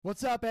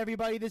What's up,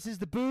 everybody? This is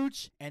the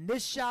Booch, and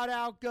this shout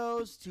out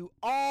goes to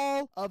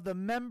all of the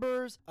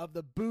members of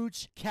the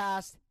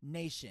Boochcast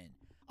Nation.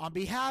 On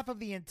behalf of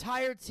the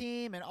entire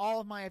team and all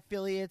of my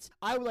affiliates,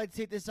 I would like to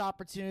take this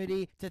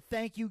opportunity to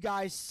thank you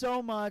guys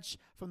so much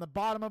from the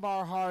bottom of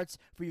our hearts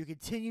for your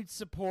continued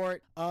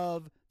support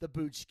of the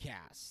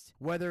Boochcast.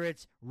 Whether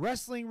it's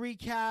wrestling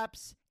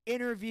recaps,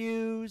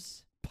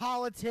 interviews,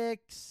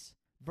 politics,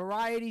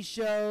 variety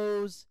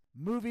shows,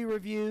 movie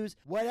reviews,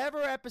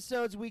 whatever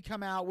episodes we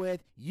come out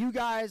with, you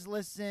guys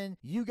listen,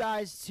 you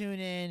guys tune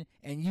in,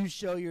 and you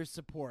show your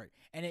support.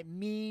 And it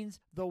means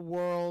the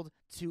world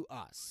to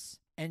us.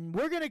 And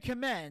we're going to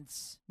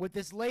commence with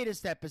this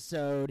latest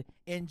episode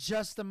in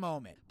just a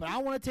moment. But I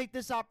want to take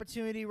this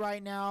opportunity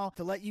right now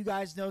to let you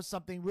guys know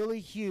something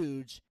really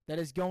huge that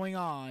is going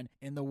on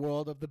in the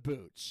world of the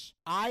Booch.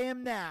 I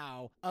am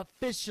now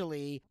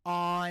officially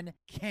on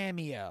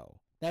Cameo.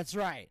 That's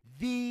right,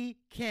 the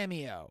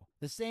Cameo.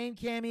 The same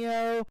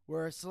Cameo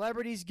where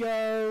celebrities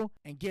go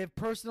and give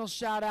personal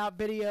shout-out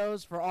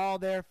videos for all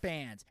their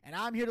fans. And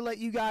I'm here to let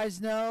you guys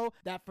know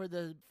that for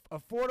the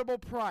affordable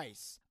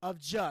price of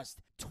just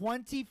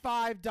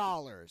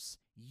 $25,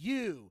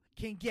 you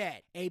can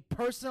get a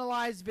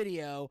personalized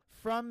video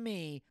from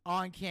me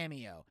on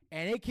Cameo.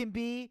 And it can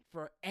be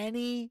for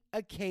any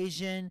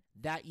occasion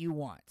that you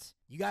want.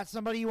 You got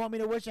somebody you want me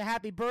to wish a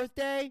happy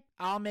birthday?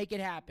 I'll make it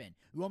happen.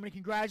 You want me to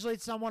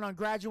congratulate someone on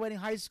graduating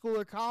high school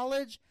or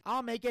college?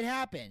 I'll make it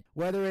happen.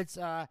 Whether it's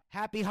a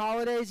happy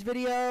holidays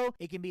video,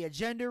 it can be a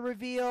gender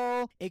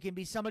reveal, it can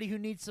be somebody who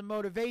needs some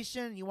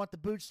motivation, you want the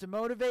Booch to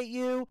motivate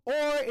you,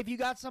 or if you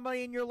got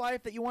somebody in your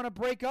life that you want to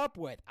break up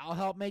with, I'll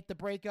help make the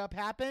breakup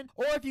happen.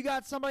 Or if you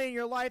got somebody in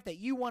your life that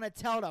you want to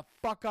tell to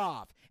fuck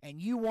off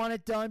and you want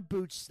it done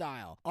Booch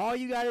style, all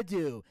you got to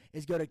do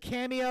is go to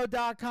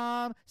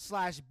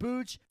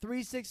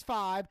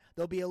cameo.com/Booch365.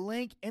 There'll be a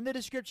link in the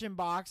description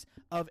box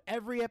of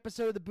every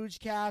episode of the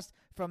Boochcast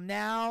from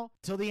now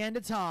till the end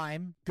of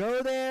time.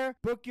 Go there,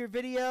 book your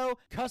video,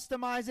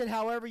 customize it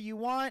however you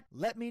want.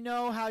 Let me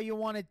know how you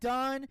want it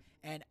done,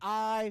 and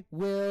I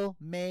will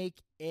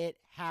make it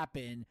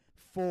happen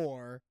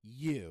for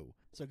you.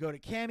 So go to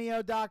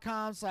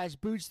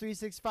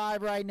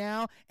cameo.com/Booch365 right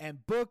now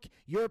and book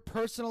your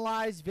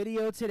personalized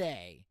video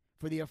today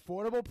for the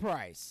affordable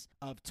price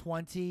of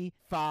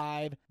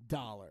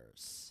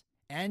 $25.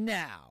 And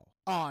now,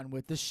 on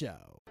with the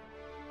show.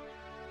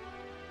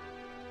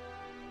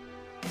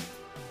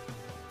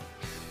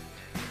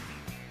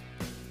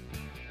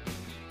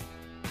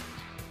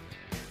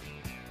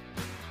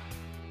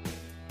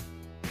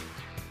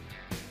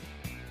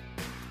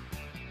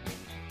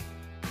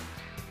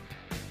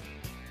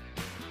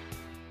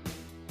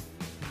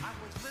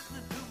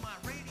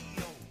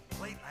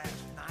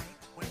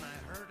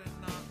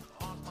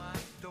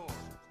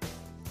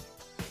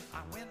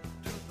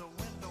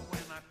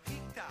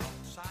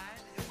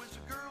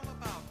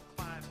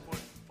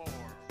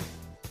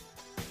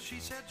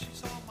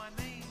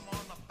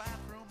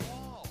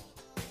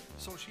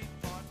 So she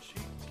thought she'd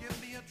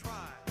give me a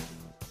try.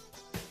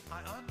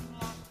 I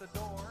unlocked the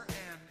door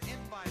and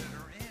invited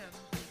her in.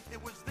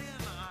 It was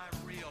then I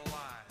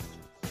realized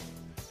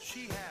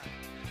she had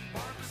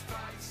Barbra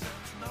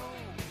Streisand's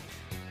nose.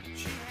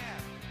 She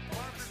had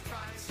Barbra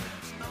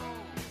Streisand's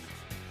nose.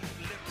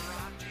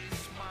 Liberace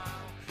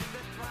smile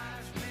that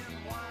drives men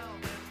wild.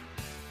 And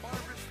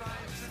Barbra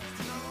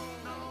Streisand's nose.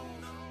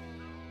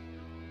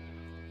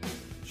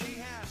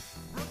 She had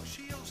Brooke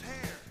Shields'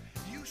 hair.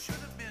 You should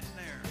have been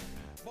there.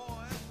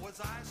 Boy, was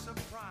I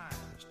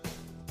surprised.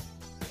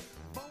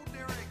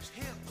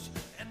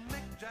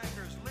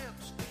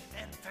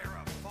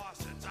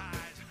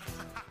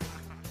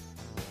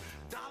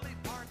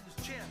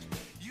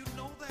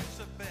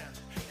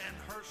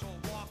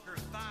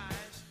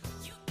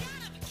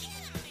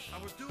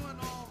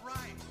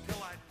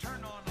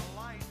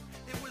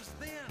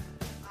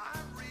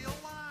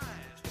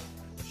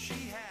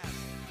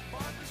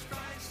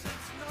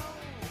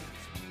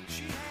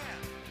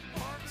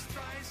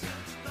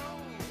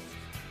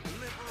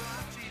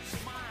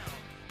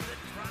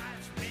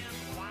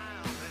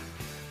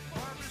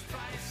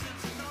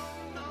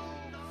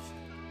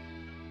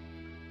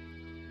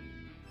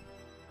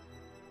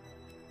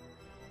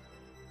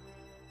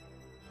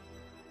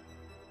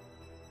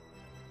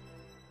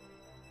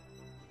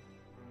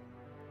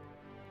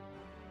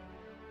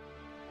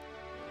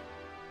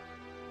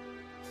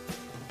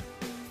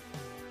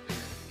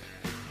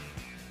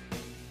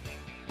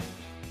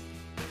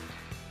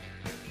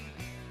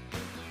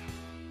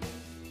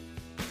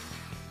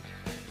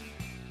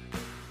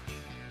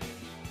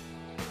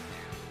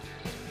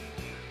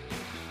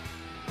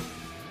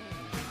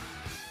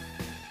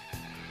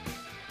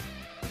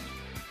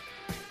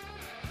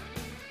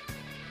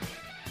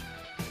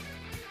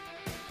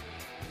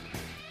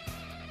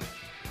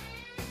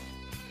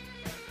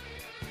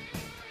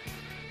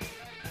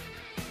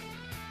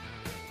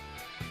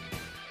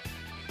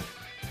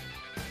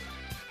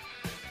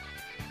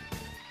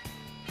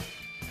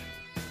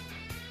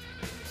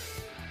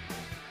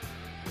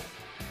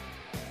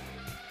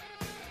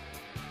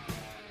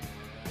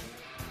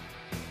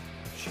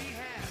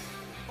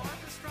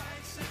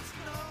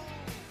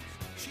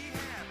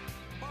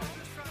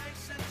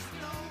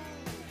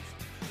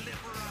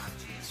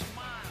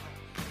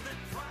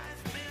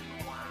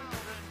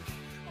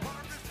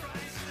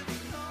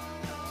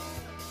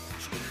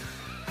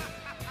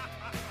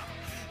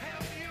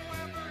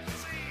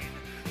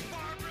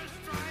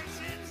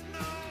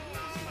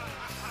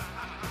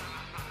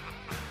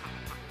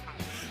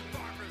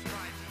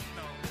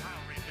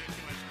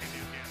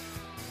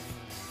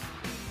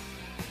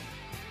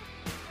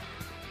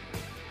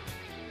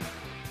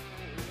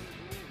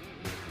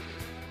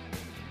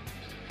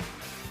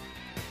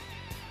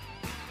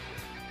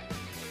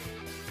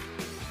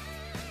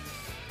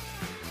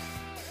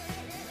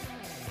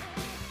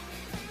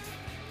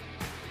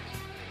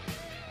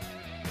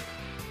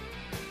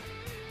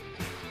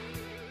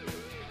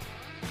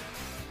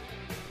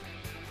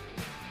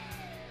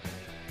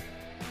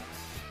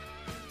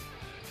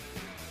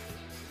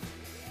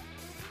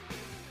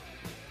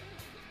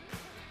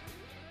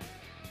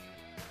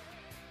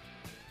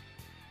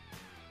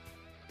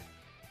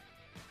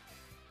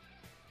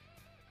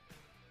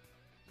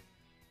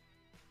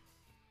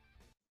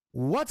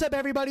 What's up,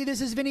 everybody? This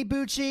is Vinny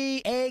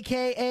Bucci,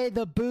 aka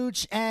The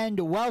Booch, and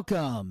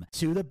welcome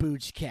to the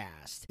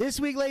Boochcast. This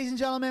week, ladies and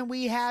gentlemen,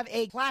 we have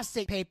a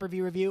classic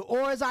pay-per-view review,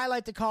 or as I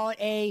like to call it,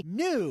 a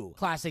new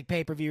classic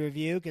pay-per-view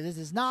review, because this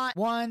is not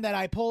one that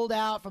I pulled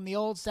out from the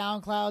old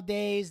SoundCloud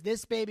days.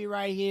 This baby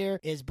right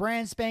here is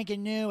brand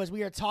spanking new as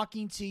we are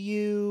talking to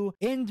you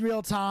in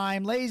real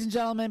time. Ladies and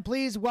gentlemen,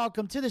 please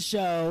welcome to the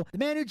show the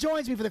man who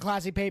joins me for the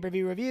classic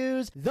pay-per-view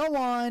reviews, the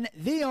one,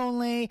 the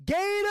only, Gator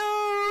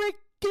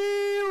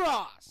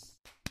Ross.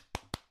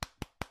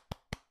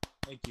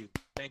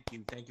 Thank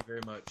you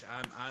very much.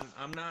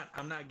 I'm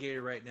not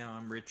Gator right now.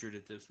 I'm Richard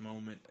at this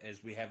moment,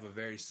 as we have a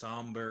very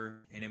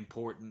somber and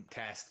important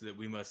task that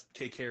we must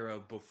take care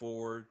of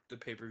before the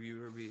pay-per-view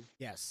review.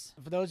 Yes.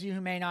 For those of you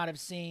who may not have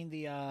seen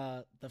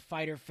the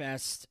Fighter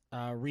Fest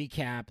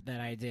recap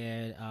that I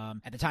did,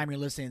 at the time you're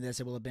listening to this,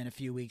 it will have been a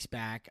few weeks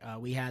back.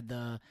 We had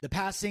the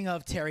passing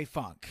of Terry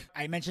Funk.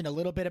 I mentioned a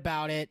little bit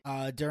about it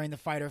during the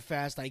Fighter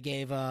Fest. I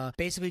gave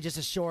basically just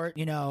a short,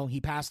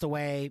 he passed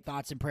away.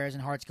 Thoughts and prayers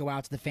and hearts go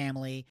out to the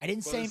family. I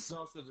didn't say. This is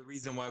also the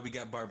reason why we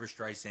got Barbara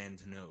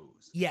Streisand's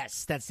nose.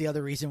 Yes, that's the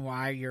other reason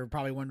why. You're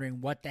probably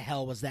wondering what the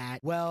hell was that.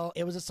 Well,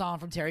 it was a song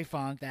from Terry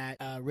Funk that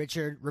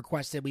Richard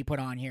requested we put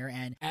on here.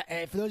 And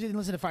for those of you who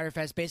listen to Fighter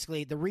Fest,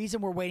 basically the reason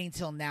we're waiting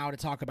till now to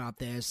talk about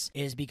this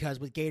is because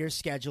with Gator's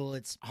schedule,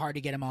 it's hard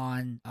to get him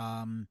on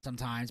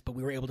sometimes, but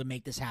we were able to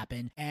make this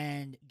happen.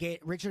 And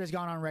Richard has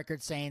gone on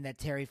record saying that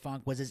Terry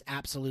Funk was his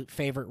absolute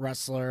favorite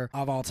wrestler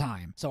of all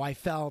time. So I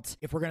felt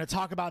if we're going to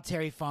talk about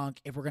Terry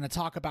Funk, if we're going to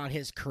talk about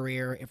his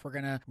career, if we're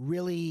going to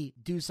really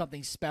do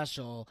something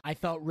special, I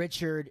felt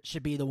Richard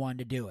should be the one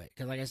to do it.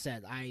 Because like I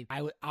said,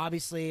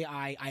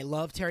 I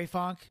love Terry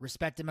Funk,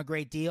 respect him a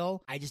great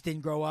deal. I just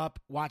didn't grow up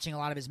watching a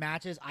lot of his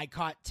matches. I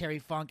caught Terry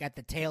Funk at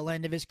the tail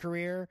end of his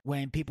career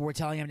when people were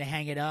telling him to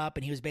hang it up,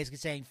 and he was basically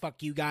saying,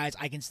 "Fuck you guys,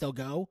 I can still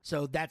go."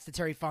 So that's the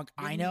Terry Funk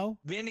I know.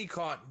 Vinny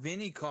caught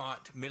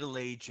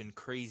middle-aged and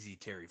crazy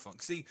Terry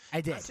Funk. See,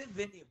 I did. I sent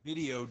Vinny a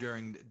video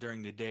during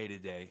the day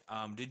today.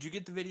 Did you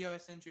get the video I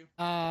sent you?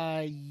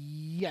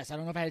 Yes. I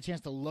don't know if I had a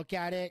chance to look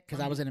at it because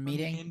I was in a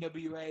meeting.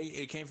 NWA.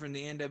 It came from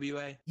the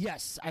NWA.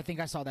 Yes, I think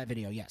I saw that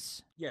video.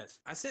 Yes.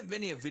 I sent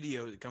Vinny a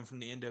video that come from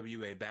the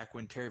NWA back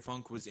when Terry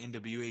Funk was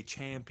NWA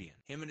champion.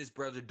 Him and his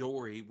brother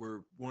Dory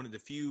were one of the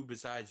few,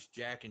 besides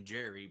Jack and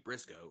Jerry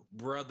Briscoe,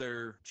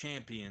 brother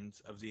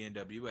champions of the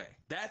NWA.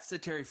 That's the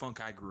Terry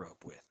Funk I grew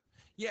up with.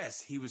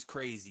 Yes, he was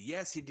crazy.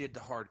 Yes, he did the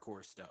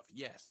hardcore stuff.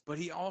 Yes. But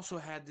he also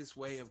had this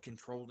way of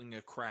controlling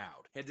a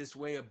crowd, had this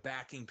way of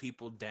backing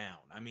people down.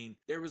 I mean,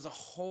 there was a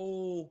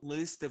whole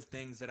list of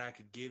things that I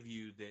could give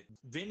you that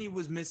Vinny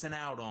was missing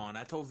out on.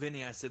 I told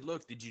Vinny, I said,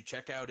 look, did you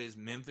check out his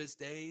Memphis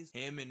days?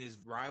 Him and his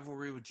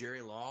rivalry with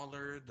Jerry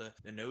Lawler, the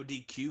no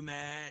DQ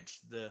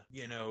match, the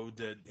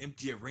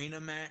empty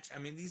arena match. I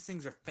mean, these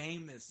things are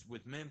famous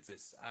with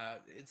Memphis.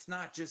 It's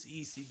not just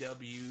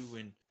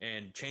ECW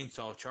and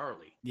Chainsaw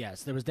Charlie.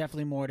 Yes, there was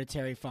definitely more to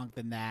Terry Funk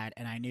than that,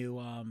 and I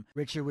knew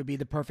Richard would be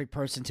the perfect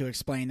person to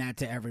explain that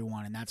to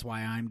everyone, and that's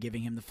why I'm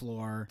giving him the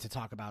floor to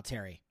talk about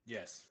Terry.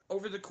 Yes.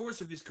 Over the course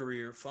of his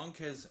career, Funk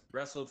has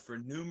wrestled for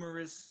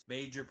numerous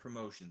major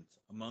promotions.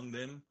 Among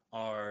them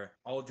are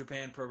All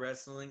Japan Pro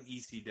Wrestling,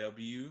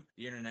 ECW,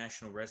 the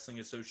International Wrestling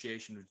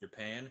Association of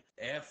Japan,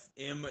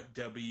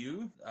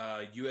 FMW,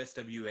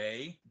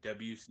 USWA,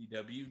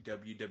 WCW,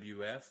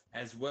 WWF,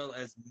 as well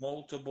as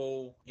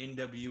multiple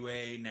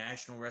NWA,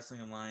 National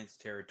Wrestling Alliance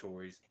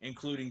territories,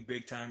 including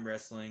Big Time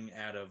Wrestling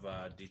out of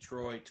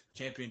Detroit,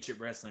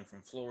 Championship Wrestling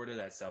from Florida,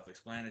 that's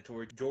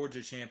self-explanatory,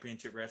 Georgia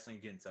Championship Wrestling,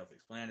 again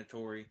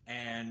self-explanatory,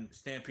 and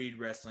Stampede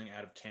Wrestling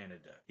out of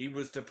Canada. He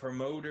was the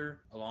promoter,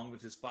 along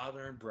with his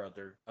father and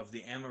brother, of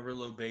the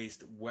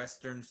Amarillo-based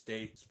Western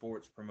State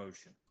Sports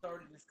Promotion.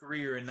 Started his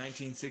career in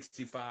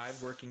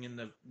 1965 working in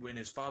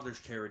his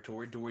father's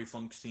territory, Dory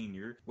Funk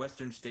Sr.,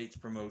 Western States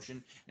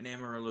Promotion in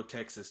Amarillo,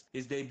 Texas.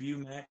 His debut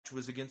match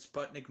was against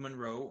Sputnik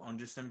Monroe on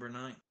December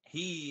 9th.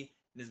 He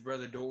and his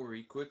brother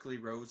Dory quickly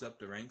rose up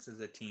the ranks as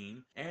a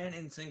team and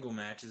in single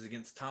matches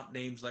against top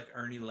names like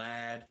Ernie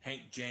Ladd,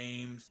 Hank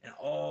James, and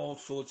all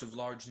sorts of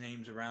large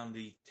names around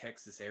the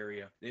Texas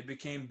area. They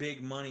became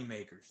big money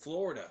makers.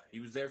 Florida, he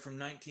was there from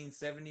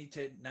 1970 to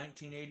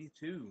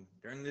 1982.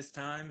 During this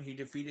time, he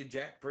defeated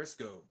Jack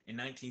Briscoe in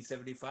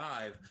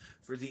 1975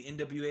 for the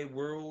NWA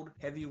World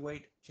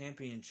Heavyweight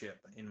Championship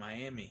in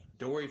Miami.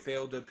 Dory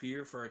failed to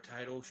appear for a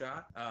title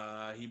shot.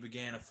 He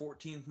began a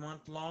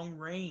 14-month-long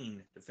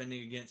reign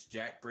defending against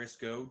Jack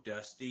Briscoe,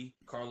 Dusty,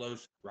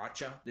 Carlos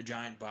Racha, the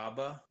Giant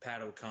Baba,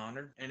 Pat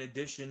O'Connor. In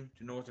addition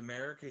to North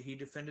America, he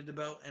defended the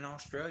belt in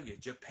Australia,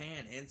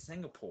 Japan, and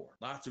Singapore.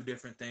 Lots of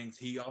different things.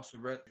 He also,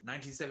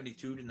 1972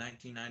 to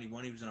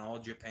 1991, he was in All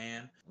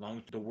Japan, along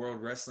with the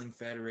World Wrestling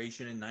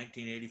Federation in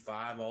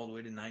 1985 all the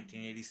way to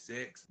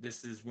 1986.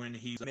 This is when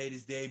he made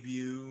his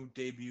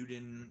debuted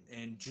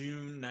in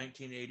June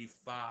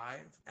 1985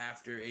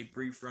 after a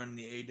brief run in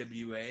the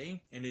AWA.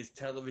 In his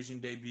television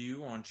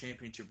debut on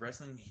Championship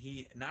Wrestling,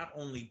 he not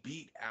not only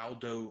beat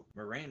Aldo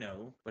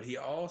Moreno, but he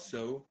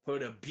also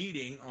put a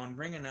beating on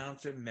ring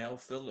announcer Mel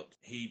Phillips.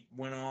 He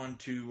went on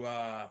to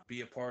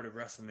be a part of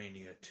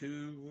WrestleMania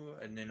 2,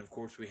 and then, of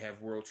course, we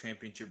have World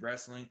Championship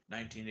Wrestling,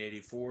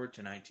 1984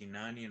 to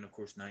 1990, and, of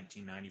course,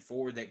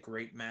 1994, that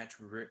great match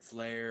with Ric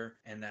Flair,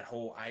 and that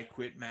whole I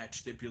Quit match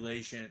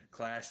stipulation at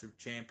Clash of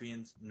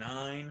Champions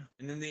 9,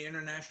 and then the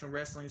International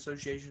Wrestling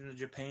Association of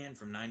Japan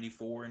from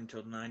 94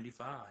 until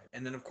 95.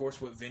 And then, of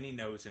course, what Vinny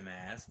knows him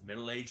as,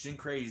 middle-aged and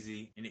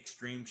crazy, in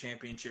Extreme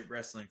Championship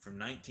Wrestling from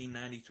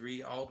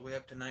 1993 all the way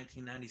up to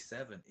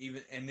 1997.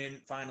 And then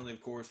finally,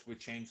 of course, with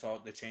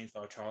the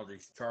Chainsaw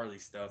Charlie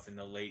stuff in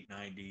the late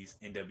 90s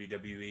in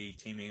WWE,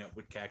 teaming up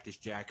with Cactus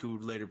Jack, who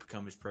would later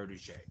become his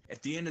protege.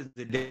 At the end of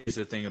the day, there's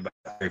the thing about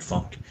Terry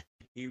Funk.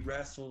 He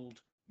wrestled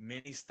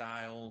many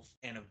styles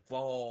and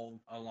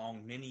evolved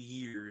along many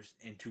years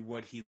into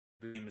what he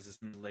became as this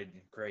middle-aged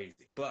and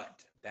crazy. But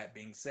that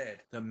being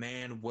said, the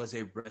man was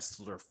a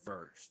wrestler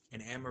first.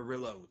 In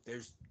Amarillo,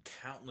 there's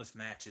countless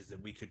matches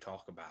that we could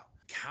talk about.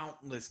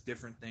 Countless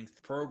different things.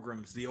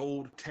 Programs, the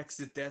old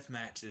Texas Death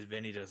Match that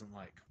Vinny doesn't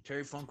like.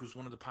 Terry Funk was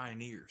one of the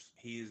pioneers.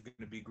 He is going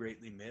to be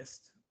greatly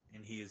missed,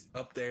 and he is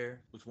up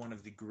there with one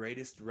of the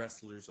greatest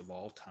wrestlers of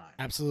all time.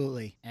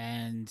 Absolutely.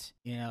 And,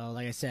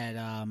 like I said,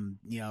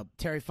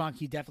 Terry Funk,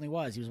 he definitely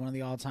was. He was one of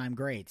the all-time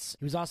greats.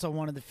 He was also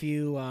one of the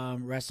few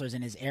wrestlers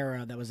in his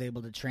era that was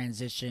able to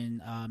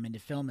transition into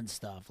film and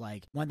stuff.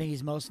 Like, one thing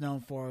he's most known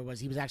for was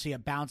he was actually a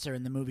bouncer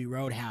in the movie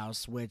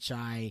Roadhouse, which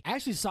I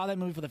actually saw that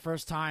movie for the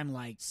first time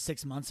like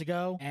 6 months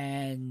ago,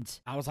 and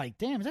I was like,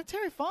 damn, is that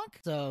Terry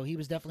Funk? So he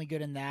was definitely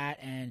good in that,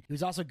 and he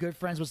was also good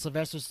friends with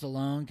Sylvester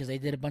Stallone because they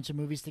did a bunch of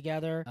movies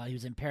together. He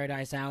was in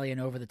Paradise Alley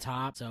and Over the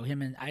Top. So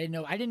him and I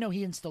didn't know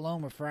he and Stallone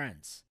were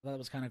friends. I thought that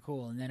was kind of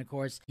cool. And then, of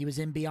course, he was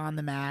in Beyond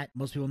the Mat.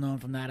 Most people know him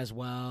from that as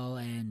well.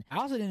 And I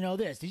also didn't know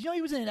this. Did you know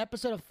he was in an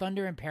episode of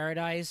Thunder in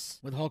Paradise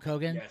with Hulk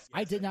Hogan? Yes,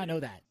 I did not know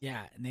that.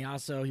 Yeah. And he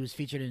was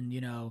featured in,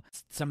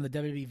 some of the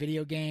WWE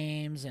video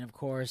games, and of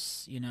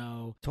course,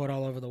 toured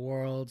all over the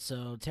world.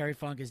 So Terry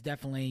Funk is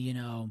definitely,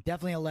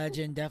 definitely a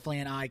legend, definitely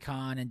an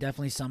icon, and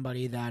definitely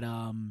somebody that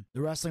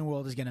the wrestling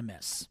world is going to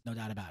miss. No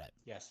doubt about it.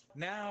 Yes.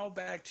 Now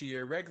back to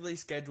your regularly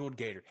scheduled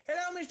Gator.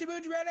 Hello, Mr.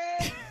 Boots,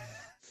 ready?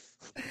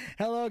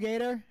 Hello,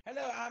 Gator.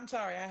 Hello, I'm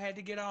sorry. I had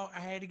to get all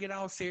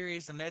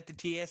serious and let the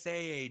TSA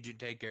agent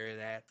take care of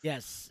that.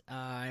 Yes,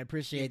 I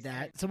appreciate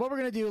that. So what we're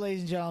going to do,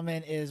 ladies and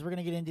gentlemen, is we're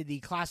going to get into the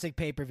classic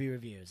pay-per-view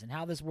reviews. And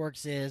how this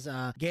works is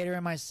Gator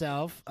and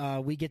myself,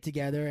 we get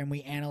together and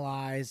we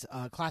analyze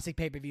classic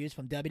pay-per-views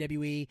from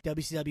WWE,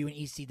 WCW, and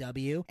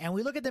ECW. And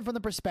we look at them from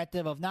the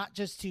perspective of not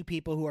just two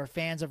people who are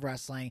fans of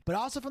wrestling, but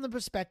also from the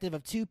perspective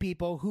of two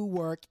people who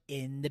work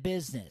in the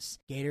business.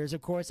 Gator is,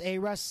 of course, a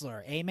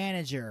wrestler, a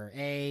manager,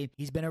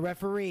 he's been a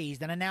referee, he's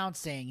done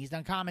announcing, he's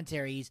done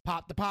commentary, he's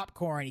popped the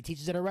popcorn, he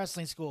teaches at a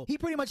wrestling school. He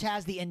pretty much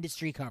has the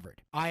industry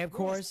covered. I, of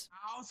course...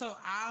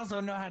 I also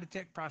know how to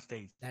check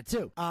prostates. That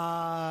too.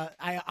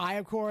 I,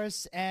 of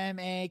course, am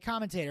a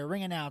commentator,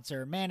 ring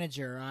announcer,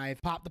 manager.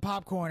 I've popped the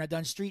popcorn. I've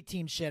done street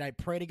team shit I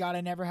pray to God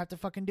I never have to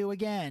fucking do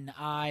again.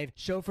 I've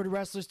chauffeured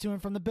wrestlers to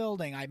and from the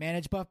building. I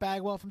manage Buff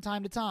Bagwell from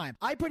time to time.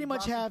 I pretty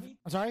much have...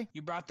 I'm sorry?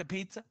 You brought the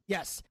pizza?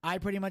 Yes. I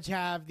pretty much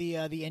have the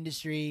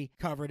industry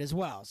covered as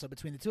well. So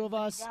between the two of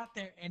us...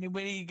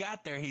 Anybody you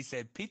got there, he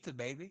said, pizza,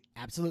 baby.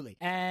 Absolutely.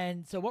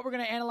 And so what we're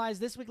going to analyze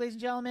this week, ladies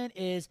and gentlemen,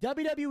 is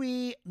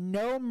WWE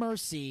No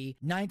Mercy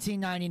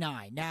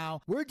 1999. Now,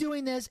 we're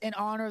doing this in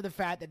honor of the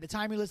fact that at the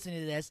time you're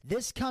listening to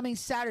this coming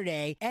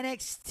Saturday,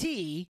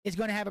 NXT is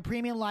going to have a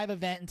premium live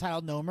event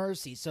entitled No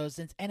Mercy. So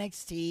since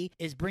NXT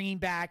is bringing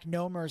back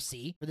No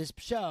Mercy for this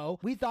show,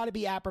 we thought it'd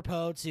be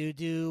apropos to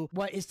do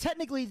what is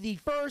technically the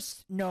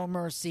first No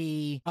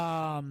Mercy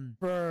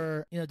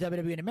for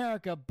WWE in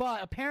America,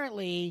 but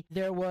apparently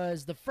there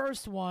was the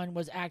first one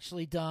was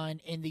actually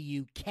done in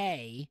the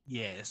UK.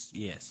 Yes.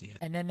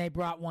 And then they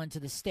brought one to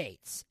the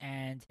States.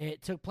 And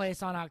it took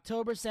place on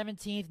October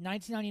 17th,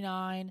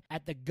 1999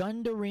 at the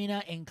Gund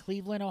Arena in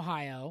Cleveland,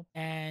 Ohio.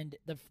 And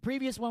the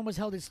previous one was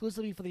held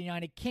exclusively for the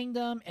United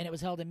Kingdom, and it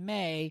was held in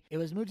May. It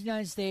was moved to the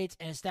United States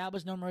and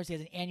established No Mercy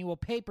as an annual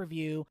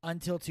pay-per-view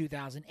until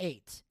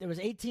 2008. There was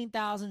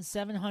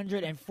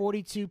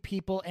 18,742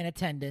 people in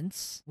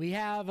attendance. We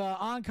have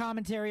on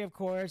commentary, of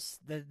course,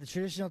 the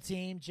traditional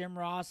team, Jim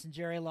Ross and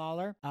Jerry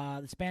Lawler.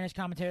 The Spanish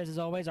commentators, as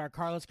always, are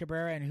Carlos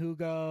Cabrera and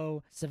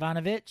Hugo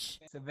Savinovich,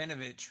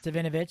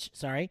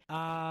 sorry.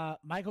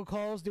 Michael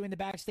Cole's doing the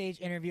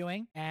backstage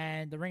interviewing,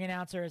 and the ring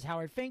announcer is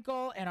Howard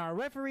Finkel, and our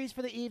referees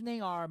for the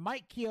evening are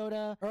Mike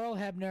Chioda, Earl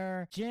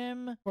Hebner,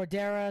 Jim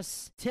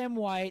Corderas, Tim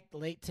White, the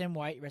late Tim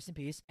White, rest in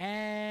peace,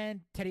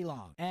 and Teddy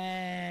Long.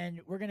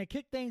 And we're going to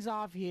kick things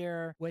off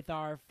here with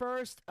our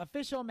first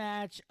official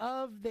match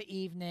of the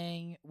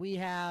evening. We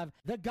have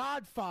The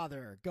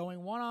Godfather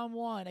going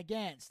one-on-one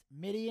against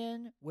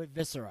Midian with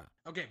Viscera.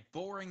 Okay,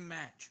 boring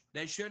match.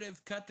 They should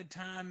have cut the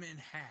time in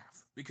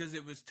half. because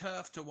it was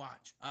tough to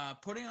watch.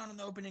 Putting on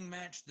an opening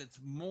match that's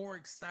more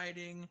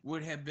exciting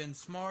would have been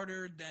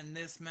smarter than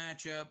this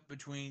matchup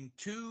between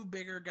two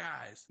bigger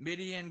guys.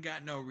 Midian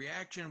got no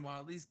reaction, while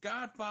at least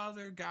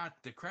Godfather got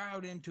the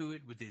crowd into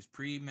it with his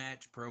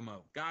pre-match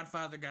promo.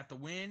 Godfather got the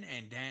win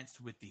and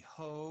danced with the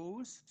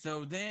hoes.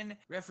 So then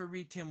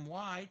referee Tim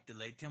White, the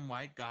late Tim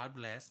White, God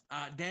bless,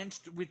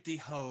 danced with the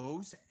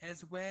hoes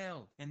as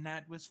well, and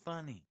that was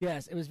funny.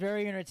 Yes, it was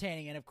very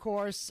entertaining. And of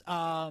course,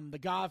 the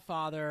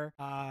Godfather,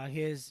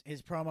 his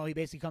promo, he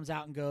basically comes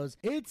out and goes,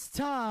 "It's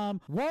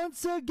time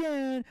once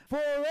again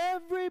for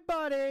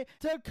everybody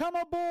to come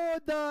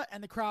aboard the,"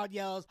 and the crowd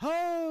yells,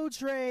 "Ho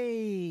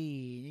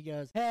train." He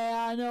goes, "Hey,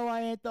 I know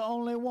I ain't the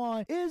only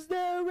one. Is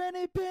there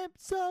any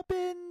pimps up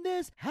in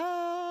this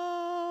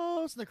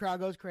house?" And the crowd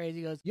goes crazy.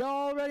 He goes, "You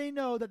already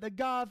know that the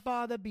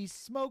Godfather be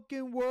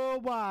smoking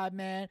worldwide,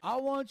 man. I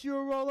want you to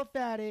roll a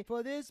fatty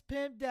for this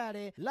pimp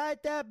daddy.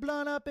 Light that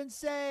blunt up and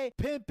say,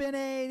 pimpin'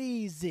 ain't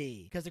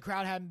easy." Because the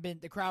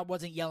crowd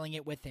wasn't yelling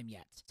it with him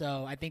yet.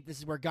 So I think this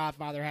is where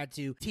Godfather had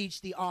to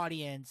teach the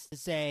audience to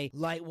say,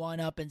 light one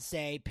up and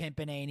say,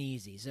 pimpin' ain't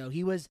easy. So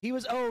he was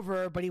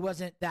over, but he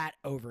wasn't that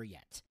over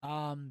yet.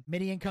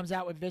 Midian comes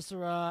out with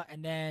Viscera,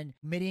 and then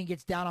Midian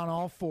gets down on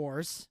all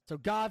fours. So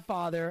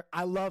Godfather,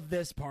 I love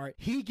this part.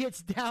 He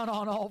gets down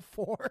on all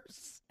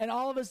fours. And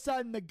all of a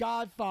sudden, the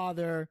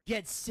Godfather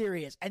gets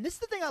serious. And this is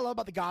the thing I love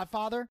about the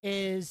Godfather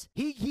is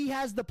he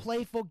has the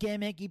playful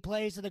gimmick. He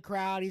plays to the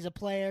crowd. He's a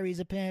player. He's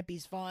a pimp.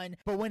 He's fun.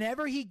 But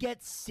whenever he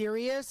gets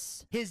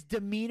serious, his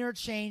demeanor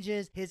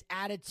changes. His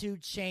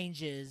attitude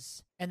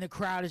changes. And the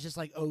crowd is just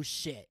like, oh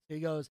shit. So he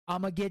goes,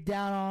 I'ma get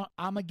down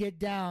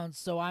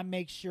so I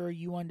make sure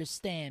you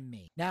understand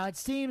me. Now it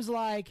seems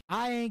like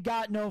I ain't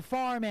got no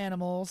farm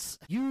animals.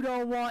 You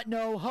don't want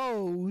no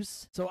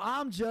hoes. So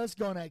I'm just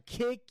gonna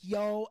kick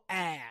your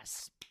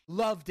ass.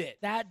 Loved it.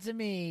 That to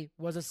me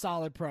was a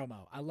solid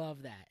promo. I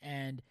love that.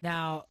 And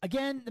now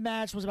again, the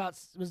match was,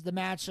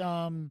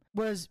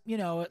 you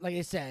know, like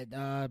I said,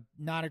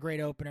 not a great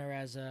opener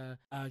as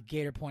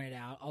Gator pointed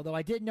out. Although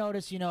I did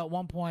notice, you know, at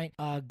one point,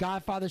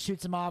 Godfather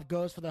shoots him off,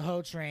 goes for the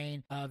hoe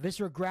train.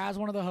 Viscera grabs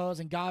one of the hoes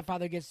and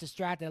Godfather gets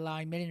distracted,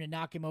 allowing Midian to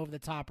knock him over the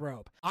top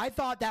rope. I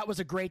thought that was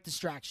a great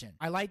distraction.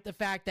 I like the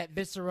fact that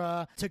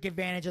Viscera took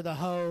advantage of the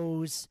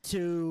hose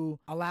to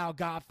allow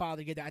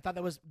Godfather to get there. I thought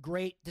that was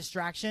great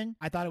distraction.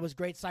 I thought it was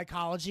great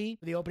psychology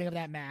for the opening of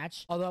that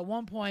match. Although at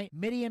one point,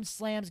 Midian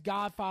slams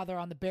Godfather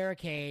on the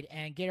barricade,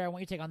 and Gator, I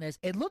want you to take on this.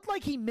 It looked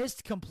like he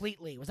missed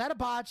completely. Was that a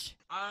botch?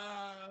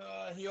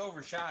 He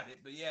overshot it,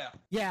 but yeah.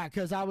 Yeah,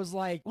 because I was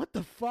like, what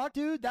the fuck,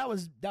 dude? That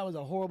was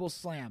a horrible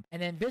slam.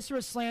 And then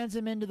Viscera slams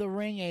him into the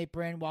ring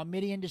apron while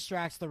Midian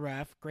distracts the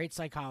ref. Great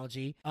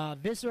psychology.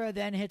 Viscera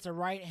then hits a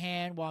right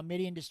hand while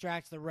Midian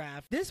distracts the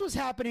ref. This was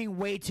happening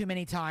way too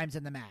many times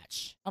in the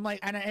match. I'm like,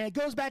 and it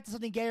goes back to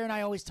something Gator and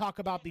I always talk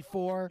about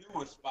before.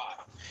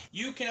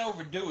 You can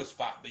overdo a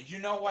spot, but you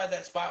know why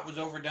that spot was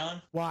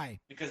overdone? Why?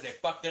 Because they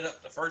fucked it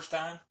up the first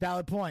time.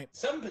 Valid point.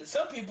 Some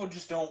people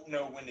just don't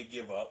know when to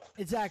give up.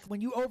 Exactly.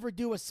 When you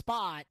overdo a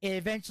spot, it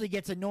eventually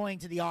gets annoying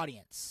to the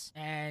audience,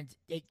 and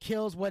it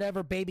kills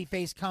whatever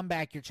babyface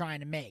comeback you're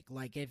trying to make.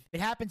 Like, if it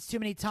happens too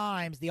many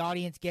times, the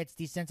audience gets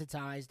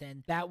desensitized,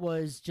 and that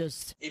was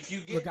just... If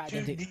you get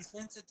too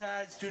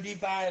desensitized, too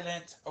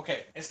violent,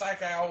 okay, it's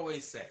like I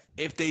always say,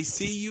 if they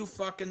see you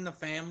fucking the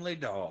family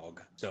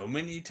dog so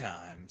many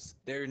times,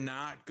 they're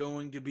not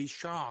going to be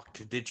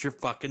shocked that you're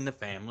fucking the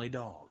family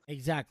dog.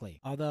 Exactly.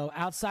 Although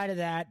outside of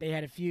that, they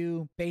had a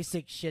few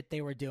basic shit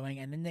they were doing,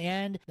 and in the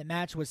end, the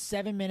match was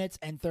 7 minutes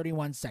and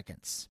 31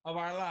 seconds. Of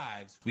our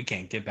lives we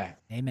can't get back.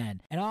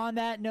 Amen. And on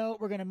that note,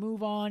 we're going to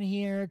move on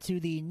here to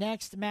the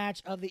next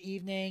match of the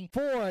evening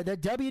for the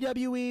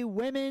WWE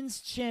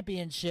Women's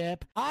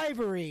Championship.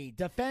 Ivory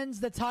defends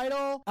the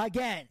title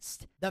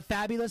against the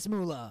Fabulous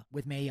Moolah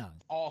with Mae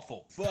Young.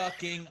 Awful.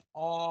 Fucking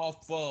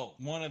awful.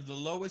 One of the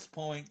lowest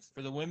points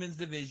for the women's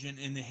division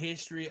in the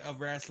history of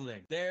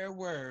wrestling. There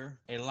were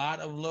a lot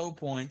of low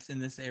points in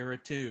this era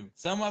too.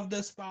 Some of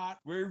the spots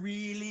were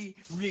really,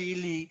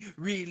 really,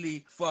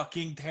 really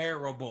fucking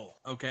terrible.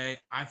 Okay?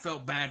 I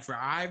felt bad for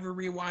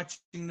Ivory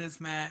watching this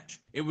match.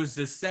 It was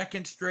the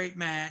second straight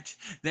match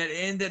that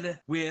ended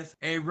with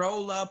a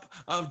roll-up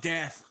of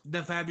death.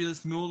 The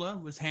Fabulous Moolah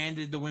was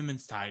handed the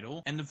women's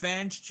title, and the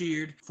fans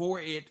cheered for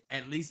it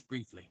at least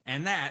briefly.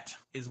 And that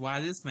is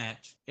why this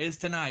match is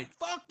tonight.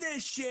 Fuck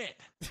this shit!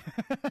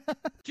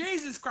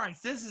 Jesus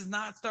Christ, this is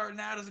not starting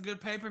out as a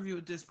good pay-per-view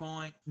at this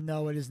point.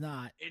 No, it is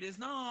not. It is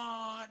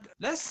not.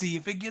 Let's see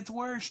if it gets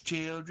worse,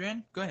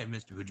 children. Go ahead,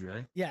 Mr.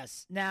 Hoodrilly.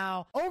 Yes.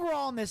 Now,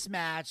 overall in this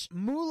match,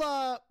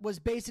 Moolah was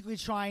basically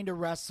trying to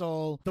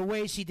wrestle the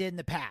way she did in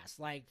the past.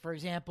 Like, for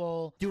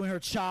example, doing her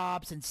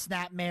chops and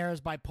snap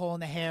mares by pulling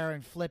the hair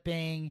and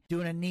flipping,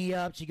 doing a knee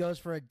up. She goes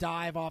for a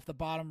dive off the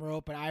bottom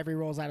rope, but Ivory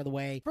rolls out of the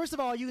way. First of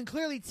all, you can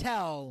clearly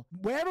tell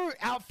whatever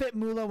outfit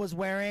Moolah was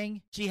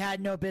wearing, she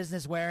had no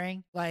business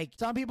wearing. Like,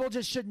 some people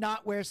just should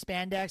not wear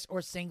spandex or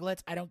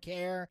singlets. I don't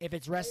care if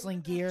it's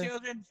wrestling gear.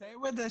 Children, say it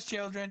with us,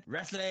 children.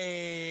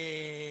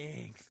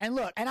 Wrestling. And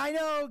look, and I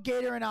know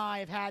Gator and I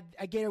have had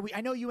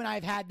I know you and I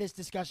have had this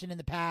discussion in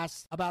the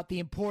past about the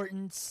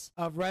importance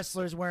of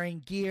wrestlers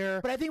wearing gear,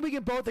 but I think we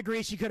can both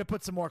agree she could have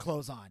put some more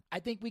clothes on. I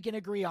think we can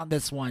agree on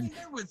this one.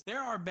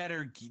 There are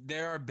better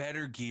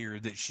gear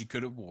that she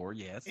could have wore.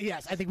 Yes.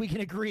 Yes, I think we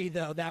can agree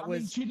though. I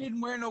mean, she didn't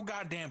wear no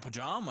goddamn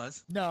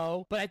pajamas.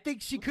 No, but I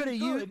think she could have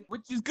used,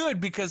 which is good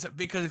because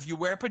if you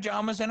wear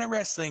pajamas in a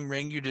wrestling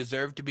ring, you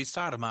deserve to be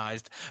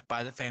sodomized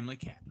by the family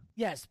cat.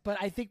 Yes, but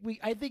I think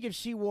if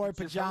she wore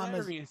pajamas,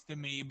 it's hilarious to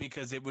me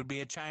because it would be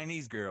a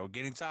Chinese girl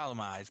getting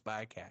sodomized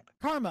by a cat.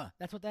 Karma.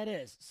 That's what that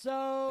is.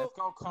 So that's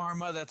called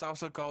karma. That's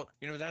also called,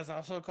 that's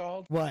also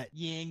called what?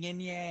 Yin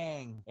and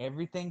yang.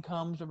 Everything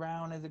comes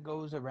around as it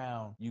goes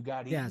around. You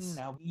got eaten,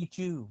 now eat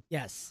you.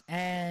 Yes,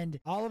 and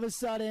all of a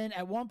sudden,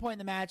 at one point in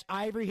the match,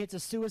 Ivory hits a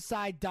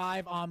suicide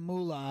dive on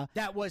Moolah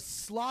that was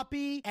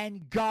sloppy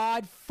and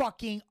god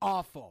fucking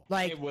awful.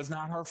 Like, it was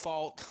not her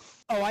fault.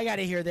 Oh, I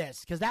gotta hear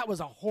this because that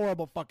was a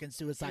horrible fucking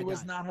suicide dive. It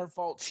was not her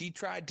fault. She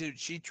tried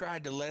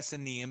to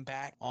lessen the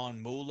impact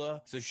on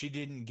Moolah, so she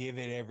didn't give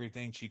it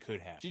everything she could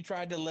have. She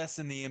tried to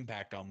lessen the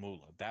impact on Moolah.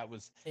 That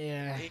was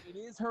It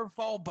is her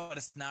fault, but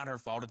it's not her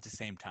fault at the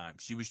same time.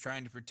 She was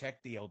trying to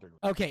protect the elderly.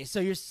 Okay,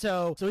 so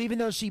so even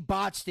though she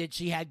botched it,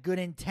 she had good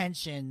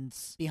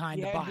intentions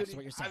behind the botch. Is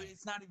what you're saying? I mean,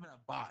 it's not even a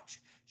botch.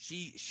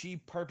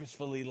 She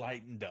purposefully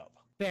lightened up.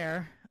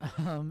 Fair.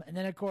 And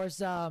then, of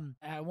course,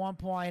 at one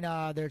point,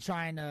 they're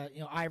trying to,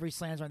 Ivory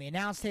slams her on the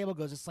announce table,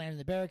 goes to slam in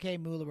the barricade.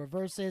 Moolah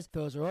reverses,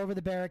 throws her over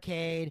the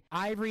barricade.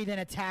 Ivory then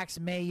attacks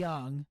Mae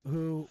Young,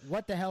 who,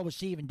 what the hell was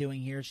she even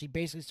doing here? She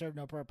basically served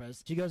no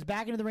purpose. She goes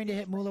back into the ring to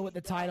hit Moolah with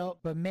the title,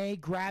 but Mae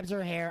grabs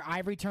her hair.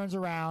 Ivory turns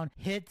around,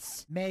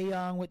 hits Mae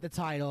Young with the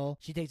title.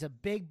 She takes a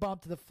big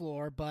bump to the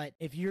floor, but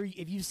if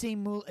you've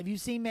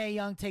seen Mae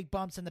Young take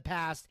bumps in the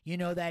past, you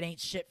know that ain't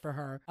shit for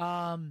her.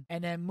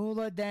 And then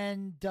Moolah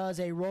then does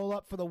a roll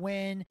up for the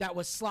win. That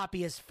was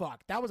sloppy as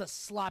fuck. That was a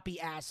sloppy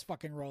ass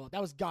fucking roll up.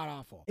 That was god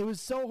awful. It was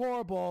so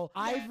horrible.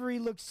 Yeah. Ivory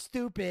looked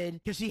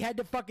stupid because she had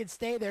to fucking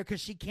stay there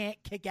because she can't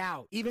kick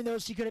out, even though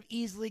she could have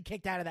easily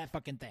kicked out of that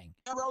fucking thing.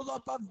 The roll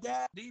up of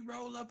death. The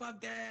roll up of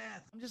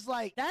death. I'm just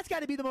like, that's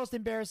got to be the most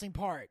embarrassing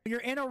part. When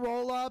you're in a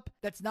roll up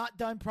that's not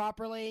done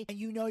properly and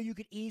you know you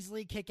could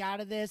easily kick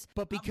out of this,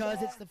 but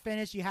because it's the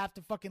finish, you have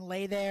to fucking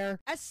lay there.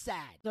 That's sad.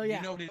 So yeah.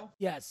 You know what it is?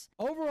 Yes.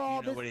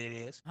 Overall, you know what it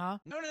is? Huh?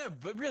 No,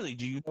 but really,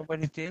 do you know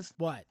what it is?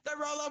 What? The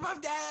roll-up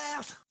of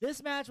death!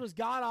 This match was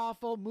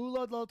god-awful.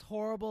 Moolah looked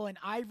horrible, and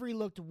Ivory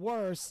looked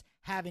worse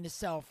having to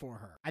sell for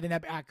her. I think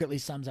that accurately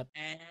sums up.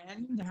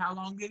 And how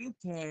long did it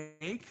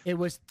take? It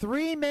was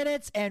 3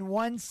 minutes and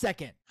 1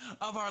 second.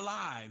 Of our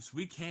lives.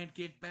 We can't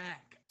get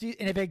back. And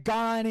if it had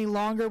gone any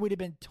longer, we'd have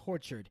been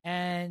tortured.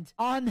 And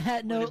on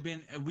that note,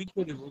 we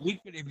could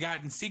have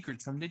gotten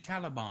secrets from the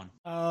Taliban.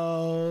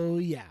 Oh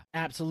yeah,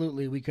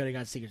 absolutely, we could have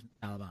got secrets from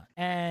the Taliban.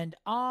 And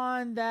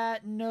on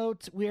that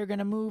note, we're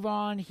gonna move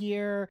on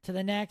here to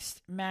the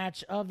next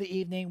match of the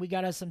evening. We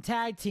got us some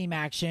tag team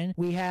action.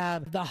 We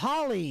have the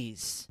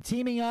Hollies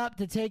teaming up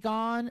to take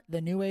on the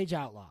New Age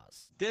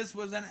Outlaws. This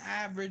was an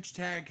average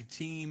tag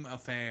team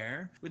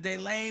affair with a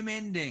lame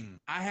ending.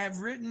 I have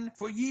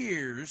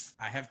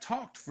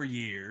talked for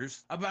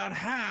years about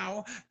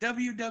how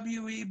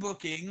WWE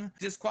booking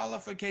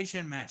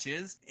disqualification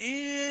matches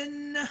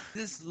in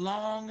this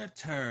long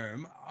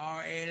term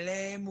are a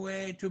lame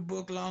way to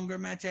book longer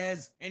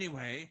matches.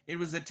 Anyway, it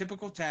was a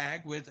typical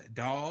tag with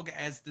Dog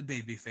as the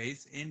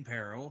babyface in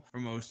peril for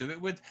most of it,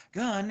 with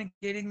Gunn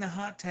getting the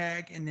hot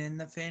tag and then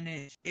the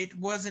finish. It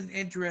wasn't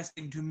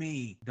interesting to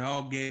me.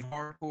 Dog gave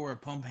Hardcore a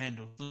pump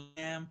handle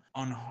slam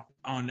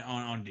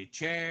on the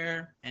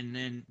chair, and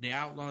then the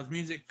Outlaws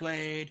music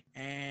played,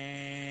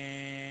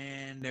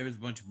 and there was a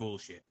bunch of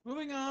bullshit.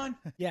 Moving on.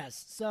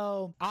 Yes,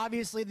 so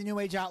obviously the New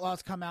Age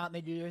Outlaws come out and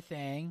they do their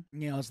thing.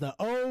 It's the,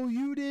 oh,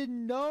 you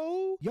didn't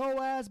know? Yo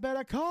ass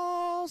better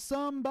call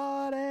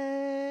somebody.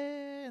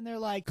 And they're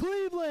like,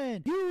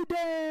 Cleveland, you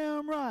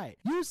damn right.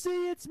 You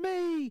see, it's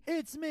me.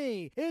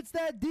 It's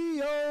that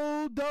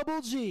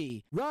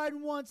D-O-double-G.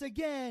 Riding once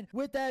again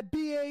with that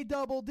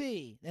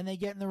B-A-double-D. Then they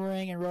get in the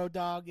ring and Road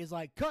Dogg is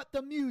like, cut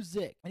the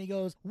music. And he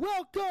goes,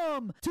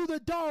 welcome to the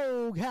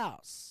Dog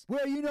House,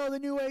 where the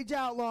New Age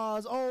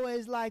Outlaws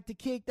always like to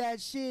kick that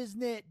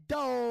shiznit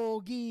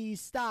doggy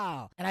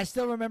style. And I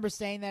still remember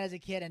saying that as a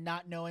kid and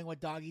not knowing what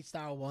doggy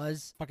style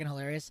was. Fucking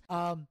hilarious.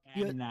 And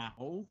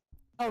now...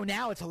 Oh,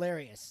 now it's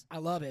hilarious. I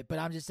love it. But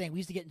I'm just saying, we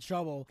used to get in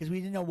trouble because we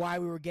didn't know why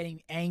we were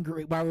getting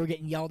angry, why we were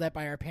getting yelled at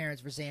by our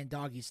parents for saying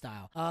doggy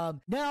style.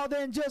 Now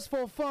then, just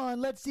for fun,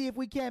 let's see if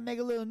we can't make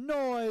a little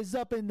noise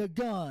up in the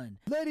gun.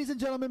 Ladies and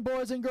gentlemen,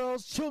 boys and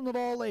girls, children of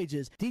all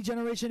ages,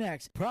 D-Generation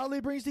X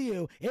proudly brings to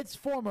you its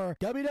former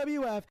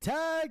WWF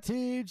Tag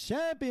Team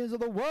Champions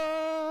of the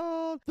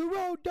World, the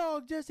Road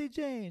Dogg Jesse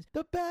James,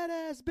 the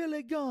Badass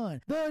Billy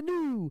Gunn, the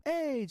New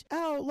Age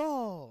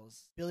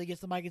Outlaws. Billy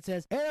gets the mic and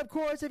says, and of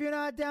course, if you're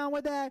not down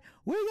with that that.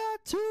 We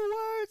got 2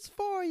 words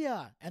for you.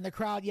 And the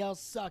crowd yells,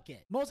 suck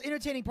it. Most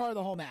entertaining part of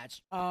the whole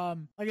match.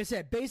 Like I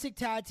said, basic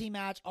tag team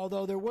match,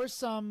 although there were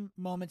some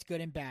moments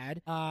good and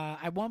bad.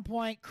 At one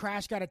point,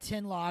 Crash got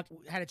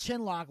had a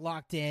chin lock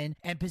locked in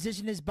and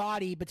positioned his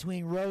body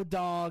between Road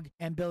Dogg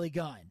and Billy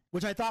Gunn,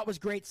 which I thought was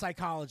great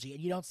psychology,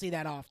 and you don't see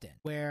that often,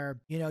 where,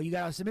 you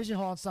got a submission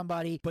hold on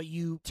somebody, but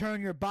you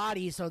turn your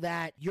body so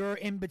that you're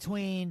in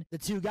between the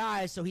 2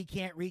 guys so he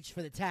can't reach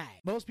for the tag.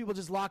 Most people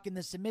just lock in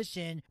the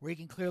submission where he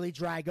can clearly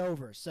drag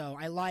over. So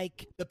I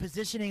like the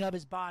positioning of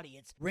his body.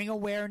 It's ring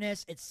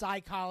awareness, it's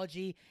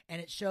psychology,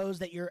 and it shows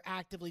that you're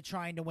actively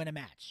trying to win a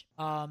match.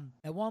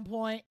 At one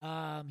point,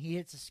 he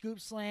hits a scoop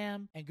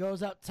slam and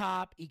goes up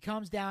top. He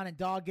comes down and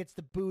Dog gets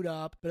the boot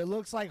up, but it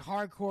looks like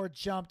Hardcore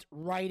jumped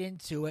right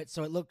into it,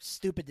 so it looked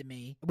stupid to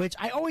me, which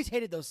I always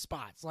hated those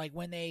spots. Like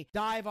when they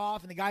dive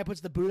off and the guy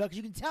puts the boot up, because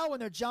you can tell when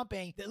they're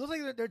jumping, it looks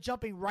like they're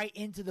jumping right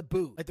into the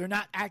boot. Like they're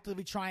not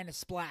actively trying to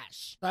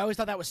splash. So I always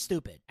thought that was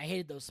stupid. I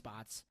hated those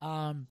spots.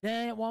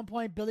 Then at one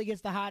point, Billy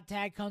gets the hot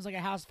tag, comes like a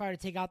house fire to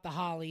take out the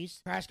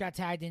Hollies. Crash got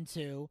tagged in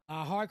too.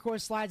 Hardcore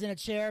slides in a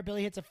chair.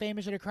 Billy hits a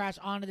famous to Crash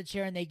onto the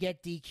chair and they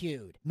get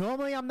DQ'd.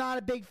 Normally, I'm not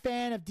a big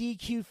fan of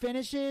DQ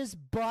finishes,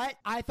 but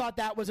I thought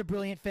that was a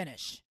brilliant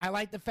finish. I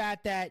like the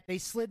fact that they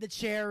slid the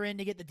chair in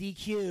to get the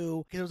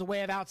DQ because it was a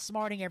way of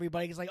outsmarting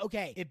everybody. It's like,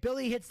 okay, if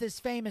Billy hits this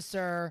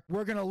famouser,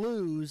 we're going to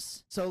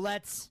lose. So I'm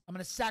going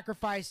to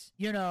sacrifice,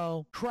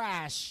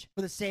 Crash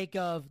for the sake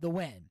of the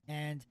win.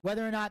 And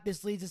whether or not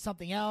this leads to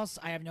something else,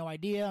 I have no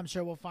idea. I'm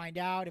sure we'll find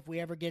out if we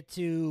ever get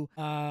to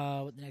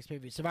the next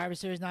pay-per-view. Survivor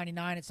Series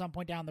 99 at some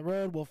point down the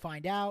road. We'll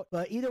find out.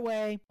 But either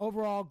way,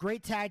 overall,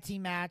 great tag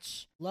team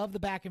match. Love the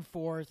back and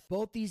forth.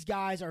 Both these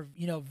guys are,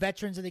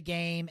 veterans of the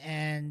game.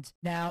 And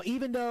now,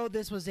 even though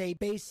this was a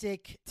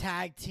basic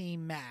tag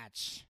team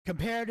match,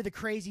 compared to the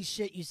crazy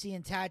shit you see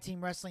in tag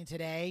team wrestling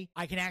today,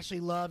 I can actually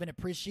love and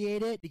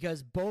appreciate it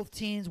because both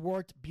teams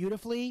worked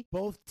beautifully.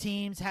 Both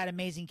teams had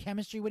amazing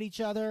chemistry with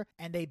each other,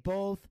 and they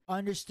both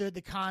understood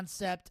the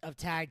concept of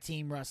tag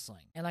team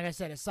wrestling. And like I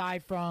said,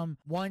 aside from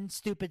one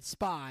stupid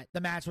spot,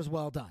 the match was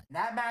well done.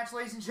 That match,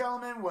 ladies and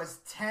gentlemen, was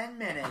 10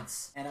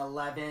 minutes and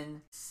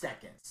 11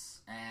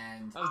 seconds.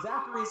 And of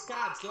Zachary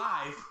Scott's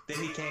life that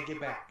he can't get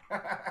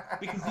back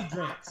because he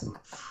drinks.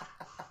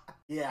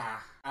 Yeah,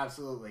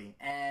 absolutely.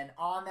 And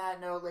on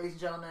that note, ladies and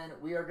gentlemen,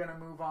 we are going to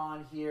move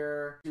on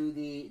here to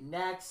the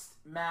next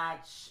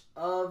match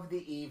of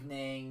the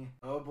evening.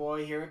 Oh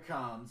boy, here it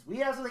comes. We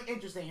have something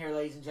interesting here,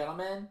 ladies and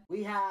gentlemen.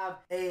 We have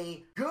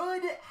a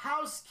good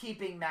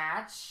housekeeping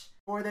match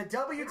for the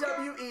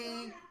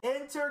WWE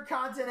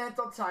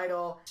Intercontinental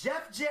title.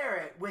 Jeff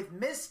Jarrett with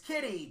Miss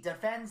Kitty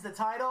defends the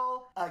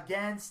title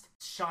against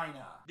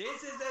China.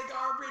 This is a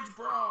garbage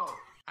brawl.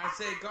 I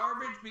say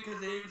garbage because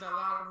they use a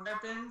lot of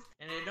weapons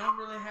and they don't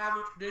really have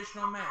a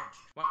traditional match.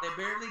 While they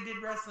barely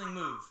did wrestling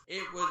moves,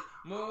 it was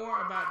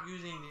more about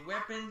using the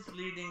weapons,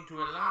 leading to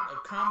a lot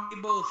of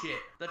comedy bullshit.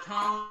 The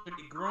tongs to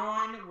the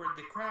groin were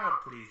the crowd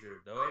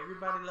pleaser, though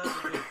everybody loves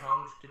a good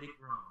tongs to the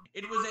groin.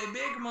 It was a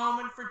big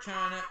moment for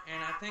China,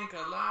 and I think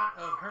a lot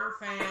of her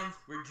fans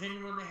were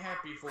genuinely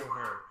happy for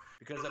her.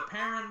 Because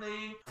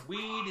apparently,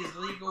 weed is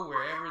legal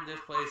wherever this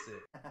place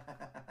is.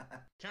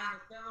 China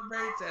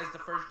celebrates as the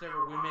first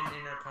ever women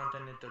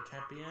intercontinental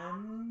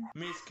champion.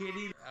 Miss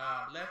Kitty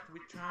left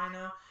with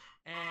China,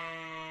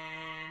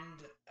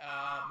 and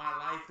my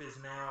life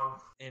is now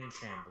in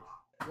shambles.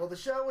 Well, the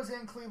show was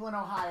in Cleveland,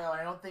 Ohio, and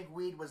I don't think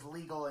weed was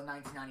legal in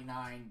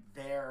 1999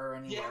 there or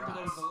anywhere else. Yeah, but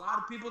there was a lot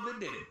of people that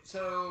did it,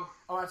 so...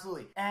 Oh,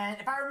 absolutely. And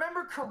if I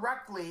remember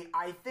correctly,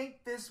 I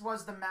think this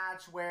was the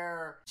match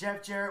where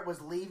Jeff Jarrett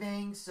was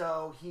leaving,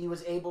 so he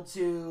was able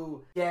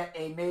to get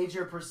a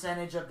major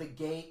percentage of the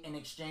gate in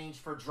exchange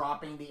for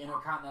dropping the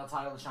Intercontinental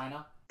title to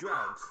China.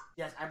 Drugs.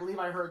 Yes, I believe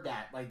I heard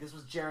that. Like, this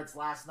was Jarrett's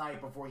last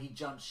night before he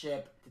jumped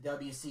ship to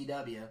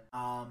WCW.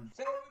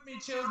 Say with me,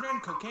 children,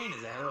 cocaine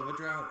is a hell of a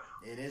drug.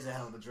 It is a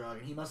hell of a drug,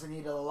 and he must have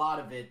needed a lot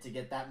of it to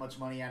get that much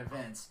money out of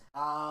Vince.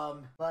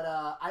 But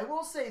I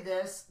will say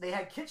this. They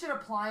had kitchen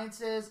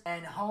appliances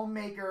and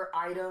homemaker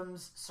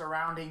items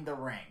surrounding the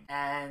ring.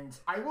 And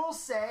I will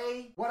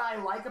say what I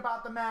like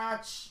about the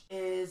match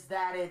is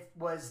that it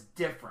was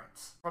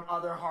different from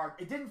other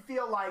It didn't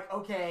feel like,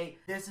 okay,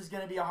 this is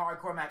going to be a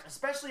hardcore match,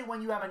 especially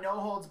when you have a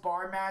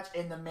no-holds-barred match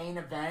in the main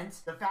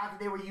event. The fact that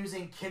they were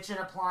using kitchen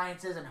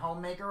appliances and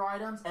homemaker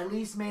items at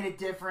least made it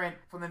different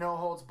from the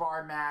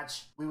no-holds-barred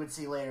match we would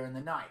see later in the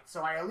night.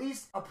 So I at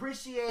least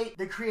appreciate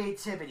the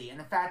creativity and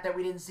the fact that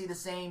we didn't see the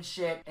same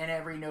shit in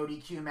every no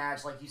DQ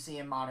match like you see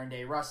in modern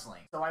day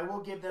wrestling. So I will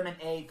give them an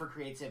A for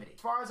creativity. As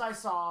far as I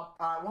saw,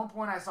 at one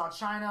point I saw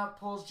China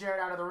pulls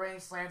Jarrett out of the ring,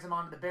 slams him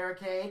onto the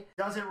barricade,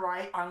 does it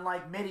right,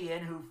 unlike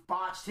Midian who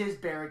botched his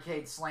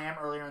barricade slam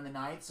earlier in the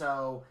night.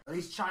 So at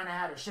least China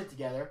had her shit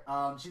together.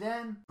 She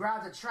then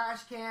grabs a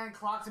trash can,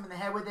 clocks him in the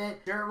head with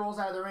it. Jarrett rolls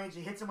out of the ring.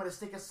 She hits him with a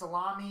stick of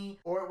salami,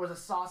 or it was a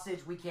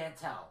sausage. We can't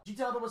tell. Did you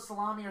tell if it was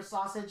salami or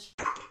sausage?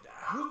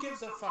 Who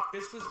gives a fuck?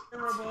 This was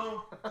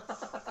terrible.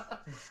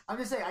 I'm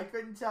just saying, I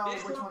couldn't tell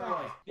which one it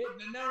was.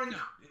 No.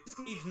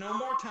 This needs no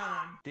more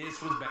time.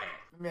 This was bad.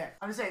 Yeah,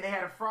 I'm just saying they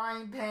had a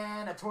frying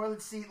pan, a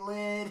toilet seat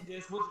lid.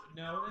 This was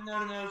no.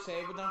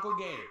 Say it with Uncle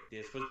Gator.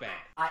 This was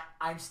bad.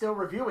 I'm still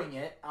reviewing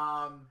it.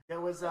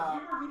 There was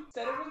You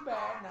said it was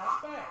bad. Now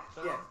it's bad.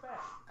 So yeah. it's bad.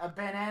 A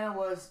banana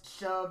was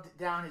shoved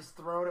down his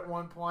throat at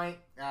one point.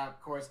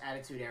 Of course,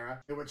 Attitude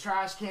Era. There were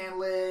trash can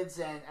lids,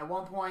 and at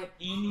one point...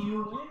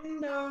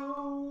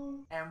 Innuendo.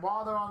 And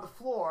while they're on the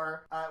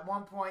floor, at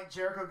one point,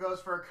 Jericho goes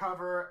for a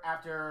cover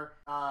after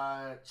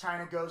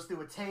China goes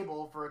through a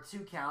table for a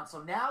 2 count.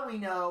 So now we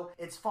know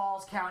it's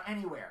Falls Count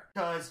Anywhere.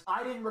 Because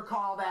I didn't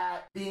recall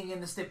that being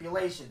in the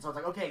stipulation. So it's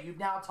like, okay, you've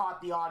now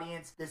taught the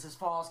audience this is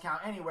Falls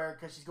Count Anywhere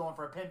because she's going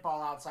for a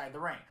pinfall outside the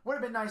ring. Would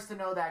have been nice to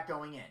know that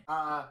going in.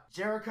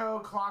 Jericho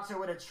clocks her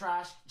with a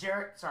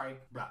Jarrett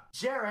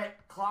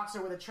clocks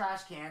her with a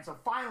trash can. So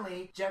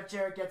finally, Jeff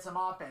Jarrett gets some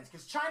offense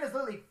because Chyna's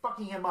literally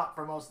fucking him up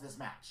for most of this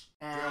match.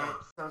 And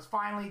so it's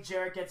finally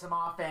Jarrett gets some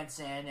offense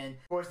in. And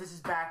of course, this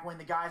is back when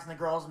the guys and the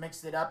girls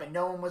mixed it up and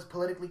no one was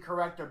politically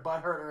correct or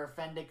butthurt or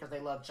offended because they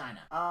love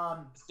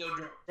Chyna. Still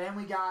drunk. Then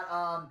we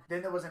got,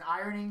 then there was an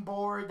ironing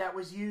board that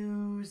was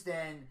used.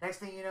 And next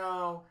thing you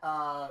know,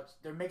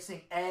 they're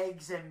mixing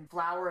eggs and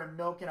flour and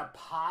milk in a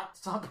pot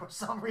for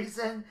some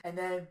reason. And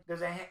then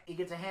he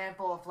gets a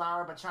handful of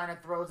flour, but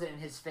Chyna throws it in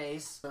his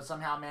face. So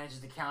somehow manages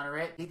to counter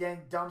it. He then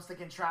dumps the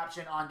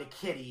contraption onto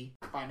Kitty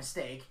by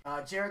mistake.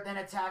 Jarrett then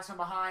attacks from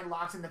behind,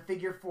 locks in the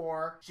figure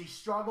 4. She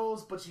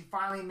struggles, but she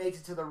finally makes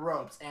it to the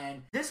ropes.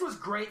 And this was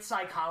great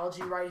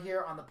psychology right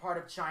here on the part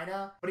of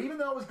Chyna. But even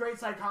though it was great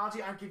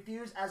psychology, I'm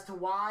confused as to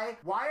why.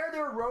 Why are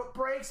there rope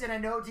breaks in a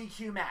no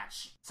DQ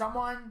match?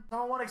 Someone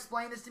want to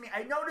explain this to me?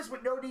 I noticed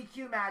with no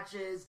DQ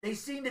matches, they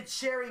seem to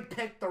cherry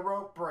pick the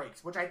rope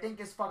breaks, which I think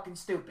is fucking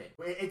stupid.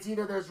 It's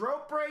either there's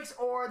rope breaks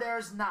or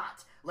there's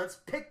not. Let's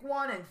pick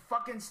one and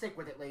fucking stick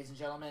with it, ladies and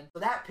gentlemen. So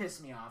that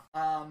pissed me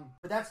off.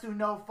 But that's through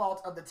no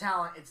fault of the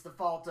talent. It's the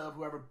fault of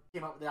whoever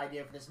came up with the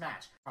idea for this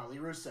match. Probably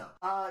Russo.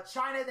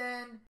 Chyna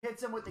then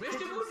hits him with the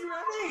kitchen...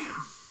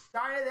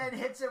 Chyna then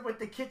hits him with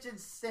the kitchen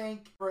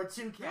sink for a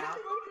 2 count.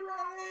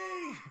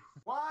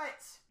 What?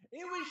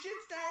 It was shit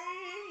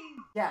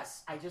stain.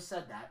 Yes, I just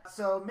said that.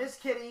 So Miss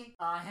Kitty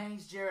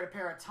hangs Jarrett a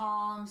pair of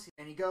tongs,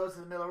 and he goes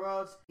to the middle of the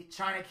ropes.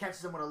 Chyna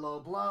catches him with a low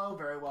blow.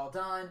 Very well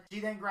done. She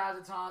then grabs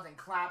the tongs and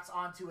claps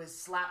onto his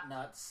slap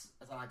nuts,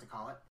 as I like to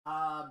call it.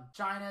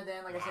 Chyna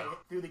then, like I said, hit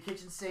through the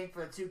kitchen sink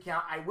for the 2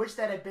 count. I wish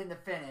that had been the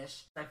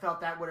finish. I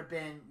felt that would have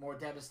been more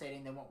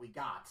devastating than what we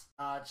got.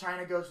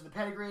 Chyna goes for the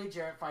pedigree.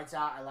 Jarrett fights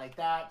out. I like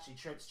that. She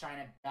trips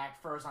Chyna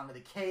back first onto the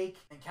cake,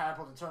 and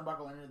catapults the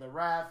turnbuckle into the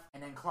ref,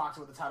 and then clocks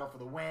her with the title for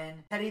the win.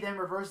 Teddy then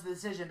reversed the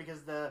decision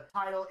because the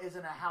title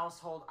isn't a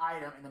household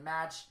item and the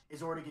match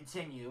is ordered to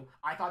continue.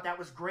 I thought that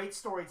was great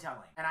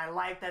storytelling. And I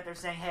like that they're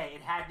saying, hey,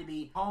 it had to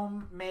be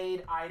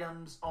homemade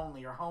items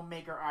only, or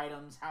homemaker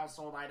items,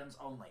 household items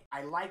only.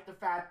 I like the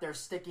fact they're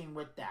sticking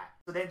with that.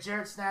 So then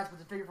Jarrett snaps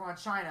with the figure 4 on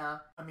Chyna.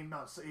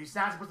 So he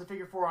snaps with the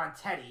figure 4 on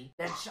Teddy.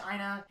 Then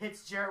Chyna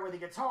hits Jarrett with a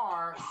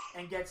guitar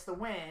and gets the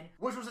win,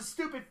 which was a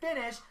stupid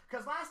finish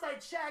because last I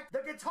checked,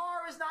 the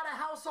guitar is not a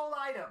household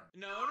item.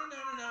 No.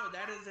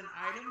 That is an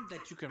item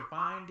that you can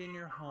find in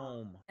your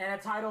home. And a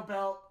title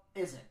belt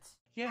isn't.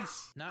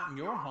 Yes, not in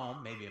your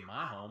home, maybe in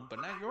my home,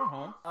 but not your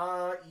home.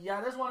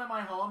 Yeah, there's one in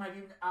my home. Have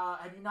you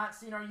not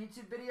seen our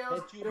YouTube videos?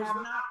 That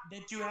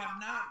you have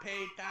not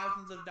paid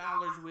thousands of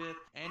dollars with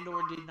and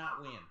or did not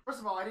win.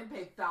 First of all, I didn't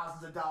pay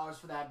thousands of dollars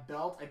for that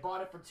belt. I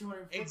bought it for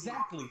 $250.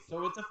 Exactly.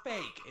 So it's a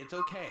fake. It's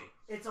okay.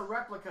 It's a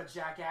replica,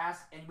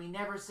 jackass, and we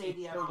never say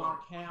the F word. It still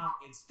don't count.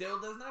 It still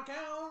does not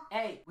count.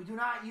 Hey, we do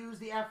not use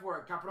the F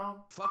word,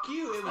 Capron. Fuck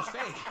you. It was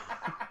fake.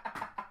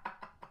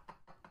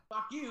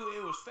 Fuck you,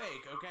 it was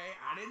fake, okay?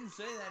 I didn't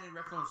say that in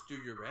reference to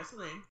your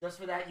wrestling. Just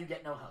for that, you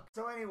get no hug.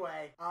 So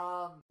anyway,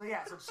 so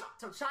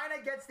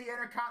Chyna gets the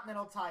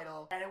Intercontinental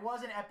title, and it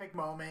was an epic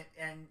moment,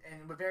 and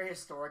very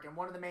historic, and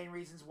one of the main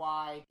reasons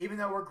why, even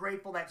though we're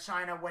grateful that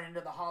Chyna went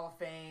into the Hall of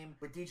Fame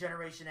with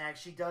D-Generation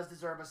X, she does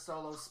deserve a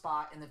solo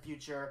spot in the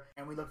future,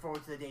 and we look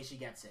forward to the day she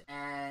gets it.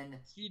 And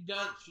She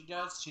does.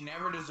 She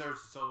never deserves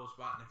a solo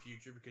spot in the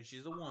future because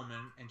she's a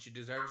woman, and she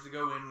deserves to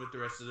go in with the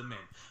rest of the men.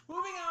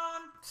 Moving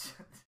on!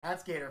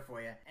 That's Gator for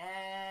you.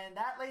 And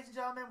that, ladies and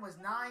gentlemen, was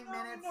 9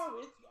 minutes.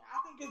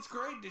 I think it's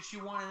great that she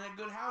won in a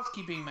good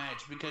housekeeping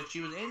match because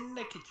she was in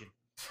the kitchen.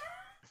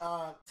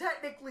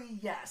 Technically,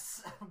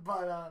 yes.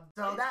 But,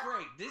 so it's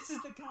great. This is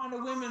the kind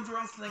of women's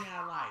wrestling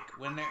I like,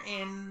 when they're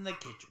in the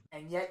kitchen.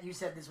 And yet you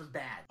said this was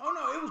bad. Oh,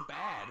 no, it was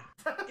bad.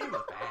 It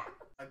was bad.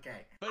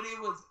 Okay. But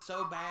it was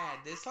so bad.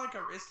 It's like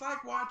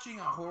watching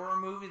a horror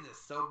movie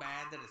that's so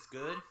bad that it's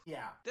good.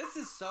 Yeah. This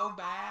is so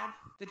bad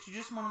that you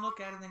just want to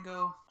look at it and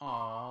go,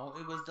 oh,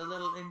 it was the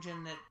little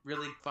engine that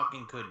really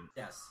fucking couldn't.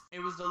 Yes. It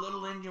was the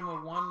little engine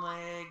with one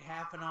leg,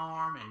 half an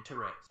arm, and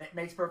Tourette's. It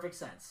makes perfect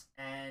sense.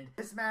 And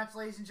this match,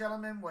 ladies and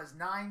gentlemen, was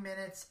 9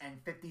 minutes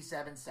and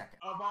 57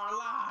 seconds. Of our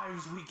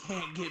lives we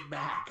can't get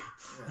back.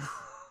 Yes.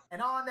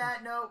 And on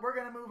that note, we're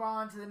going to move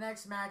on to the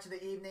next match of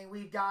the evening.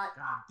 We've got...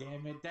 God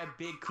damn it, that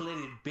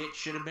big-clitted bitch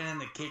should have been in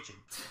the kitchen.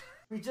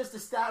 We just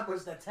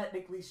established that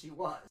technically she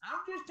was. I'm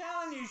just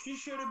telling you, she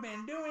should have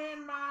been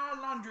doing my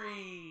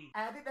laundry.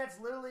 And I think that's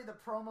literally the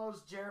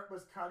promos Jarrett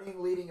was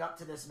cutting leading up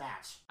to this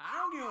match. I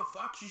don't give a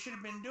fuck. She should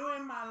have been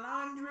doing my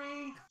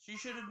laundry. She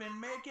should have been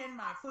making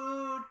my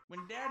food. When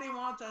Daddy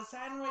wants a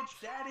sandwich,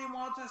 Daddy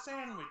wants a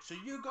sandwich. So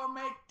you go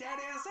make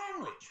Daddy a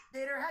sandwich.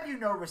 Gator, have you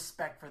no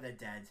respect for the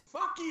dead?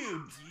 Fuck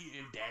you.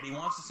 If Daddy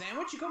wants a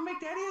sandwich, you go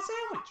make Daddy a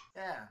sandwich.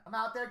 Yeah, I'm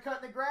out there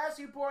cutting the grass,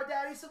 you pour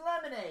Daddy some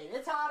lemonade.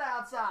 It's hot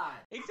outside.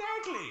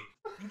 Exactly.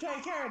 You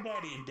take care of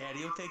Daddy, and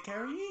Daddy will take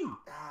care of you.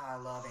 Ah, I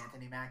love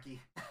Anthony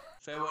Mackie.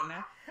 Say what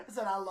now? I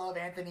said I love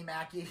Anthony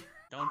Mackie.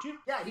 Don't you?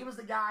 Yeah, he was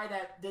the guy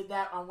that did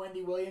that on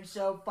Wendy Williams'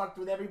 show, fucked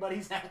with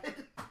everybody's head.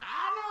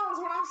 I know, that's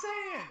what I'm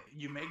saying.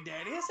 You make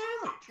Daddy a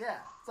sandwich. Yeah,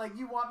 it's like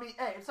you want me,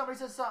 hey, if somebody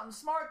says something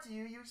smart to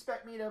you, you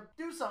expect me to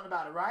do something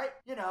about it, right?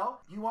 You know,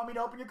 you want me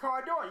to open your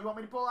car door, you want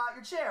me to pull out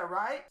your chair,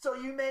 right? So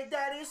you make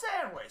Daddy a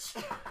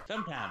sandwich.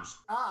 Sometimes.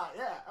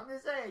 Yeah, I'm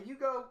just saying,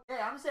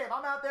 I'm just saying, if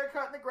I'm out there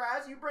cutting the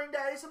grass, you bring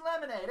Daddy some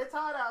lemonade. It's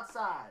hot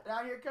outside.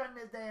 Out here cutting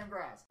this damn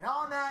grass. And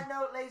on that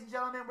note, ladies and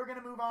gentlemen, we're going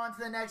to move on to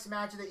the next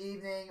match of the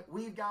evening.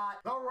 We've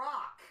got The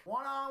Rock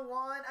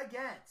one-on-one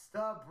against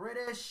the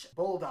British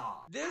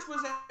Bulldog. This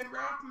was a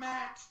rock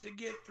match to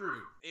get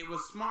through. It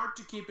was smart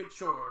to keep it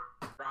short.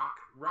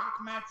 Rock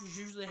matches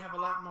usually have a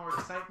lot more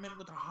excitement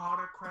with a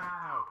hotter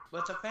crowd.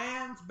 But the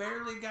fans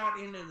barely got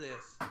into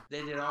this.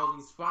 They did all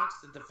these spots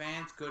that the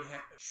fans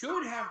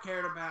should have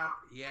cared about,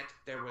 yet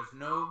there was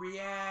no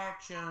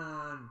reaction.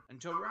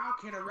 Until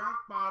Rock hit a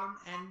rock bottom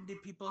and the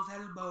people's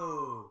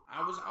elbow.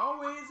 I was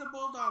always a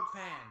Bulldog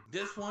fan.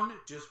 This one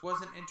just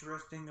wasn't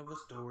interesting of a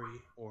story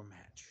or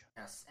match.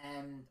 Yes,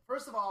 and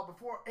first of all,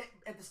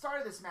 at the start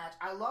of this match,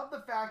 I love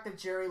the fact that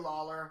Jerry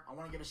Lawler, I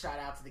want to give a shout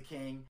out to the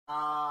King.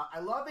 I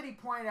love that he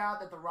pointed out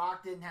that The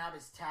Rock didn't have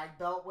his tag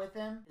belt with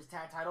him, his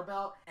tag title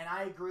belt, and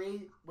I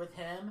agree with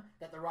him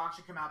that The Rock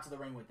should come out to the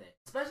ring with it.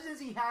 Especially since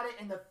he had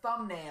it in the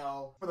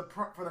thumbnail for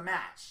the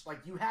match. Like,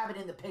 you have it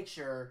in the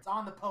picture, it's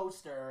on the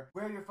poster,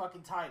 wear your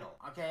fucking title,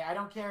 okay? I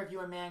don't care if you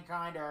and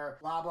Mankind are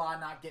blah blah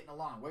not getting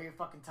along, wear your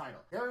fucking title.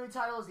 The WWE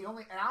title is the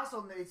only, and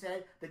also they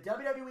said the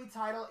WWE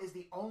title is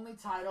the only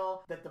title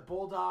that the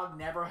Bulldog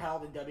never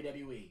held in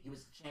WWE. He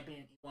was champion,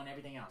 he won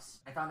everything else.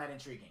 I found that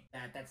intriguing.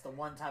 That's the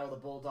one title the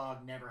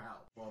Bulldog never held.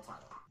 World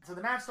title. So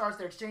the match starts,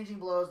 they're exchanging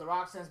blows. The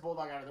Rock sends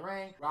Bulldog out of the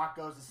ring. Rock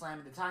goes to slam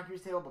into the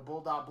timekeeper's table, but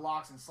Bulldog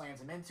blocks and slams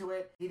him into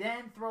it. He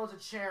then throws a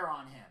chair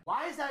on him.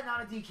 Why is that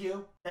not a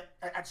DQ?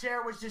 A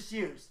chair was just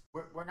used.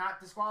 We're not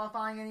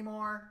disqualifying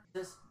anymore.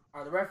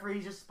 Are the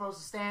referees just supposed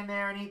to stand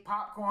there and eat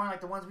popcorn like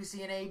the ones we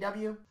see in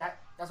AEW?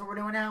 That's what we're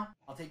doing now?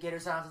 I'll take Gator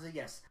silence as a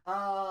yes.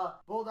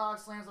 Bulldog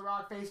slams The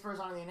Rock face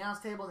first onto the announce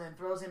table and then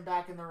throws him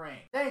back in the ring.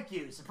 Thank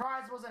you.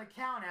 Surprise wasn't a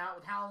count out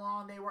with how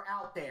long they were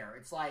out there.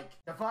 It's like,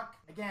 the fuck?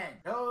 Again,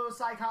 no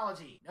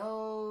psychology.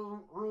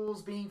 No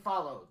rules being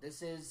followed.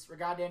 This is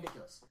goddamn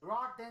ridiculous. The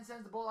Rock then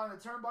sends the Bulldog to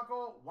the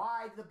turnbuckle.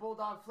 Why did the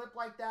Bulldog flip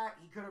like that?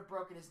 He could have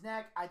broken his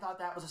neck. I thought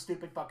that was a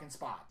stupid fucking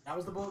spot. That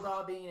was the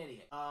Bulldog being an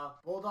idiot.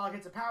 Bulldog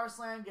hits a power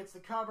slam, gets the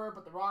cover,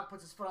 but The Rock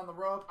puts his foot on the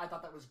rope. I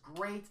thought that was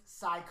great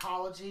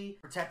psychology,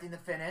 protecting the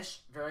finish.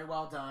 Very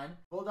well done.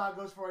 Bulldog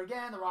goes for it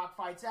again. The Rock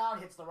fights out,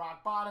 hits the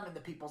rock bottom and the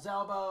people's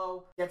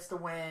elbow, gets the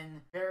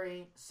win.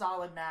 Very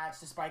solid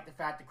match, despite the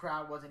fact the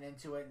crowd wasn't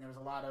into it and there was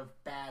a lot of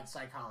bad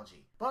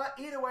psychology. But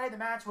either way, the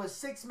match was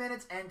 6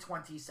 minutes and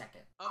 20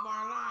 seconds. Of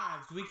our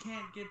lives, we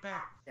can't get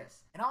back.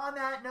 Yes. And on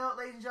that note,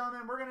 ladies and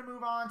gentlemen, we're going to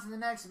move on to the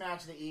next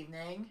match of the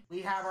evening.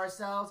 We have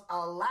ourselves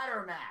a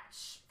ladder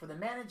match for the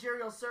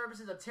managerial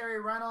services of Terry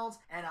Reynolds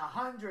and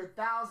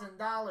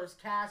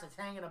 $100,000 cash that's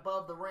hanging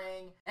above the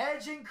ring.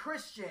 Edge and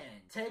Christian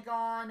take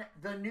on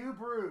the New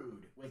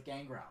Brood with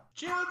Gangrel.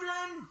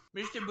 Children,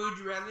 Mr.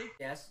 Bujarelli.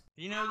 Yes?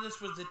 You know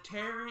this was the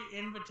Terry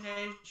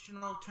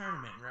Invitational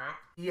Tournament, right?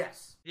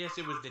 Yes. Yes,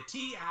 it was the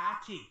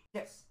TIT.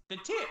 Yes. The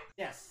tip.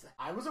 Yes.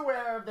 I was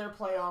aware of their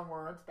play on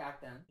words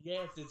back then.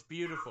 Yes, it's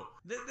beautiful.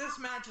 This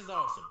match is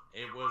awesome.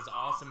 It was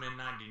awesome in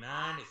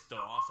 99. It's still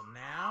awesome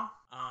now.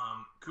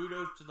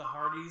 Kudos to the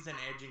Hardys and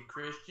Edge and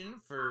Christian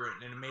for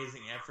an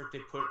amazing effort they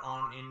put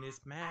on in this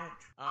match.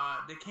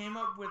 They came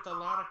up with a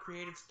lot of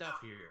creative stuff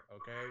here,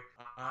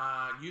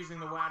 okay? Using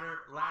the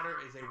ladder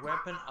is a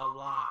weapon a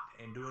lot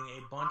and doing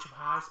a bunch of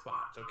high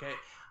spots, okay?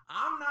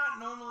 I'm not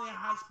normally a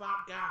high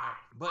spot guy,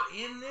 but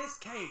in this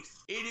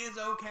case, it is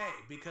okay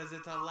because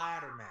it's a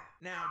ladder match.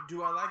 Now,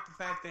 do I like the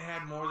fact they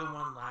had more than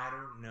one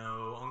ladder?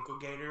 No, Uncle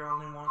Gator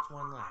only wants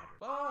one ladder.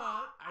 But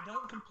I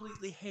don't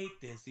completely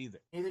hate this either.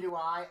 Neither do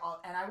I.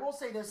 And I will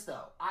say this,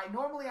 though. I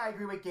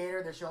agree with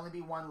Gator. There should only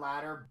be one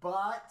ladder,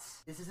 but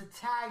this is a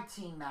tag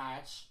team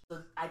match.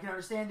 So I can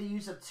understand the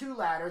use of two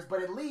ladders,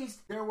 but at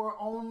least there were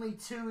only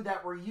two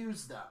that were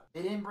used, though.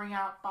 They didn't bring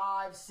out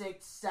 5,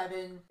 6,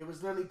 7. It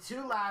was literally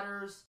two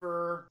ladders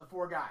for the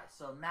four guys.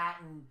 So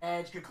Matt and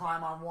Edge could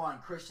climb on one.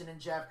 Christian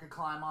and Jeff could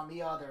climb on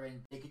the other,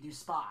 and they could do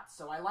spots. spots.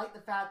 So I like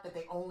the fact that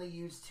they only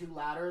used 2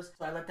 ladders.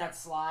 So I let that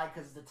slide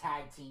because it's a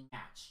tag team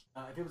match.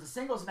 If it was a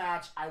singles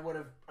match, I would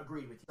have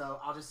agreed with you. So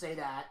I'll just say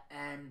that.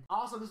 And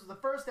also, this was the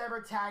first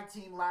ever tag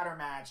team ladder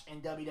match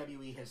in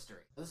WWE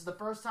history. This is the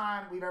first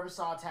time we've ever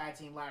saw a tag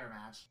team ladder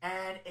match.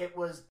 And it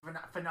was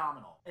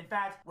phenomenal. In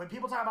fact, when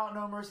people talk about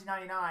No Mercy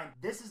 99,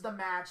 this is the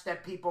match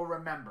that people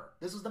remember.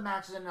 This was the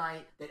match of the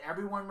night that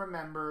everyone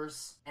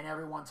remembers and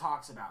everyone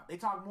talks about. They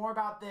talk more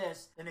about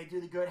this than they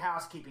do the Good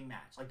Housekeeping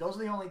match. Like, those are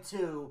the only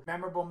 2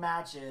 memorable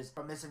matches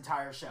from this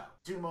entire show.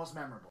 2 most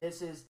memorable.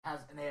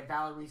 And they have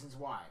valid reasons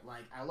why.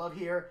 Like, I love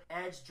here,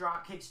 Edge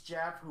drop kicks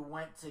Jeff, who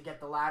went to get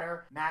the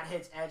ladder. Matt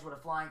hits Edge with a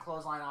flying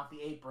clothesline off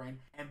the apron,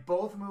 and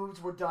both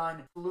moves were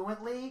done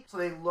fluently, so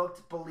they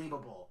looked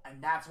believable.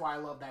 And that's why I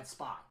love that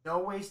spot. No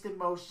wasted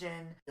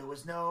motion. There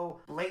was no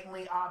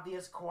blatantly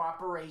obvious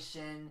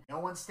cooperation. No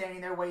one standing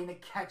there waiting to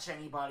catch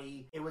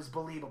anybody. It was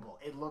believable.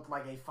 It looked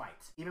like a fight.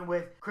 Even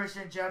with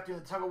Christian and Jeff doing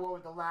the tug of war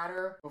with the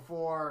ladder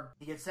before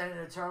he gets sent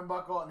into a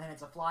turnbuckle, and then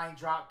it's a flying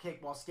drop kick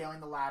while scaling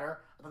the ladder.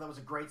 I thought that was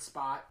a great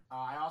spot.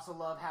 I also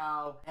love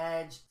how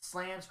Edge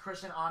slams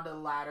Christian onto the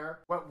ladder.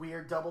 What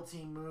weird double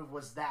team move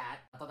was that?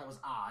 I thought that was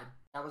odd.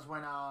 That was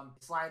when he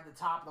slid the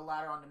top of the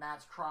ladder onto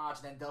Matt's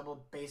crotch, then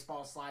double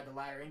baseball slide the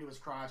ladder into his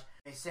crotch.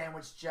 They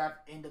sandwich Jeff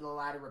into the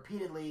ladder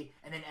repeatedly,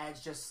 and then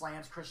Edge just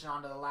slams Christian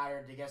onto the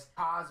ladder to,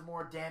 cause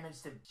more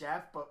damage to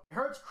Jeff, but it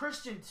hurts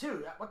Christian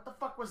too. What the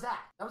fuck was that?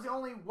 That was the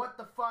only what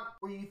the fuck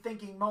were you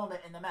thinking moment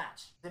in the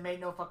match. It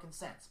made no fucking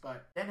sense.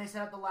 But then they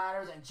set up the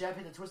ladders, and Jeff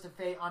hit a twist of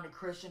fate onto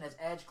Christian as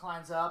Edge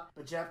climbs up,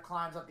 but Jeff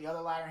climbs up the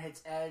other ladder and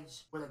hits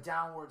Edge with a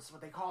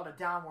what they called a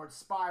downward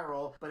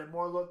spiral, but it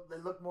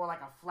looked more like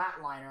a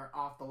flatliner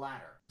off the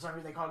ladder. For some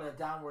reason they called it a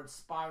downward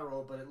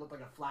spiral, but it looked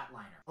like a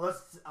flatliner.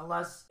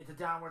 Unless it's a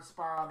downward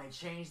spiral and they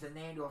changed the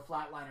name to a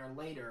flatliner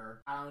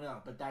later, I don't know,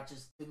 but that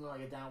just didn't look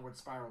like a downward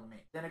spiral to me.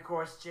 Then of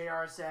course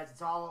JR says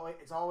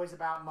it's always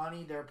about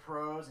money, they're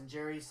pros, and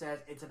Jerry says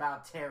it's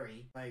about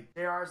Terry. Like,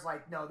 JR's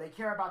like, no, they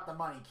care about the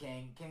money,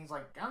 King. King's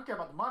like, I don't care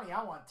about the money,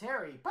 I want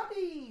Terry.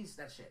 Puppies!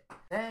 That shit.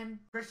 Then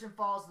Christian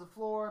falls to the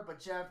floor, but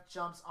Jeff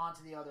jumps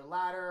onto the other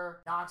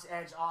ladder, knocks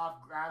Edge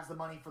off, grabs the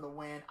money for the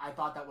win. I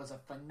thought that was a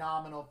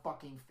phenomenal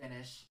fucking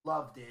finish.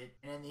 Loved it.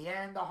 And in the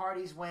end, the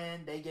Hardys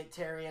win. They get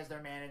Terry as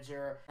their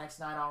manager. Next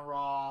night on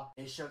Raw,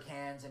 they shook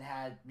hands and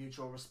had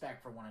mutual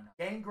respect for one another.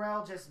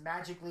 Gangrel just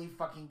magically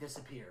fucking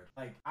disappeared.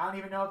 Like, I don't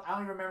even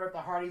remember if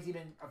the Hardys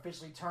even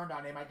officially turned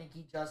on him. I think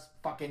he just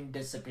fucking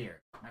disappeared.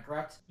 Am I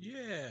correct?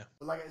 Yeah.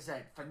 But like I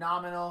said,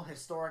 phenomenal,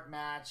 historic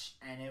match,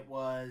 and it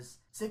was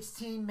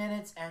 16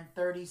 minutes and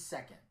 30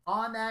 seconds.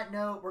 On that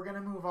note, we're going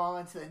to move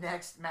on to the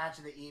next match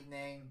of the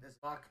evening.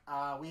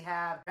 We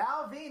have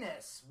Val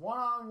Venus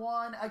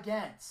one-on-one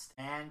against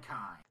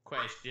Mankind.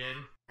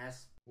 Question.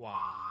 Yes.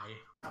 Why?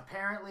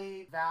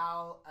 Apparently,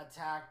 Val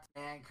attacked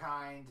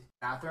Mankind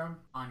bathroom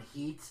on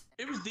heat.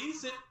 It was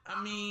decent.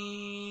 I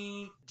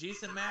mean,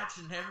 decent match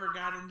and never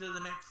got into the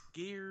next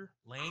gear.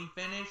 Lame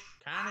finish.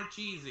 Kind of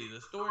cheesy.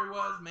 The story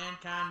was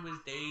Mankind was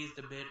dazed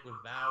a bit with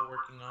Val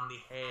working on the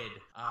head.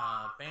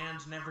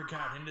 Fans never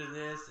got into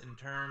this in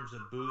terms of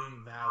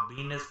booing Val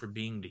Venus for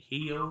being the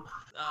heel.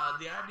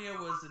 The idea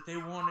was that they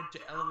wanted to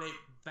elevate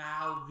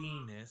Val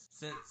Venus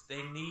since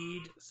they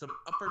need some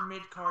upper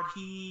mid-card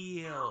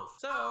heels.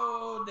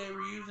 So they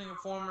were using a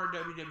former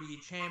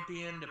WWE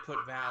champion to put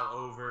Val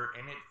over,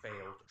 and it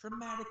failed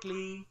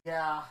dramatically.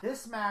 Yeah,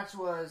 this match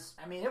was,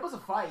 it was a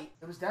fight.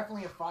 It was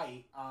definitely a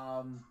fight.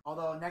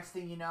 Although next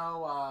thing you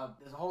know,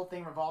 there's a whole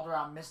thing revolved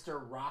around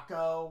Mr.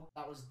 Rocco.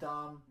 That was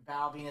dumb.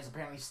 Val Venus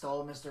apparently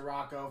stole Mr.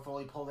 Rocco,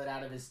 fully pulled it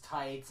out of his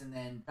tights, and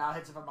then Val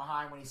hits him from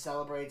behind when he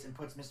celebrates and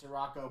puts Mr.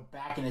 Rocco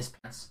back in his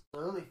pants.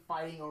 Literally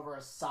fighting over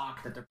a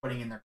sock that they're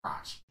putting in their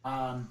crotch.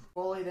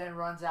 Foley then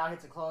runs out,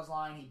 hits a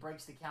clothesline, he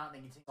breaks the count, and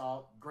then continues.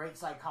 All great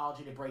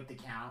psychology to break the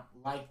count.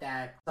 Like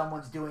that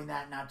someone's doing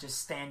that, not just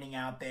standing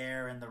out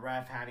there and the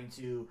ref having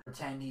to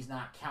pretend he's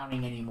not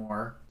counting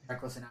anymore.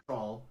 Reckless and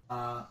control.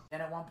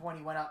 Then at one point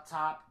he went up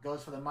top,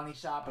 goes for the money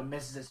shot, but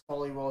misses as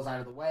Foley rolls out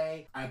of the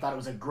way. I thought it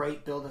was a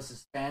great build of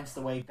suspense,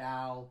 the way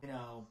Val,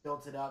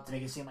 built it up to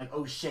make it seem like,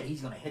 oh shit,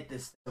 he's gonna hit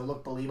this to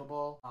look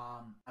believable.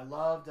 I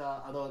loved,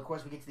 although of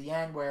course we get to the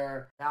end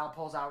where Val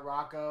pulls out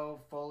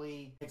Rocco,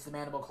 Foley hits the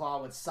mandible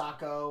claw with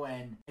Sacco,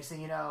 and next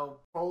thing you know,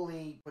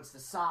 Foley puts the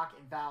sock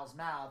in Val's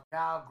mouth.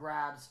 Val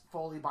grabs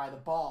Foley by the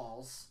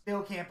balls.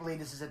 Still can't believe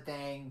this is a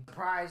thing.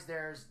 Surprised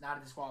there's not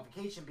a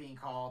disqualification being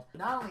called.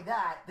 But not only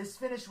that, this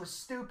finish was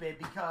stupid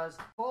because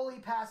Foley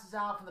passes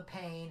out from the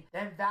pain,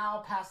 then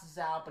Val passes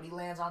out, but he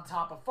lands on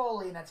top of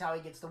Foley, and that's how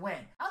he gets the win.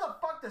 How the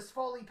fuck does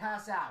Foley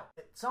pass out?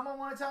 Someone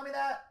want to tell me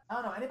that? I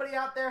don't know. Anybody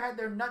out there had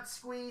their nuts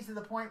squeezed to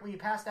the point where you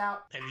passed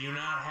out? Have you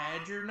not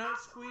had your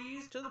nuts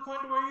squeezed to the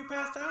point to where you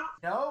passed out?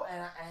 No,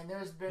 and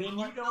there's been... Then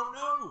you don't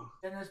know.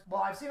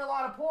 I've seen a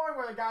lot of porn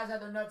where the guys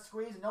had their nuts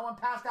squeezed and no one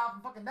passed out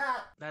from fucking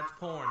that. That's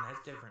porn.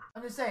 That's different.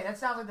 I'm just saying, that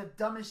sounds like the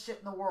dumbest shit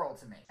in the world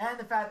to me. And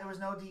the fact there was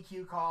no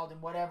DQ called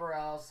and whatever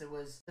else,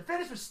 the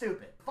finish was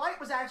stupid. The fight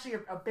was actually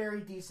a very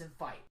decent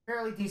fight.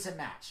 Fairly decent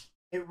match.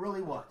 It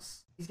really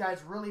was. These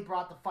guys really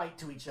brought the fight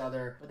to each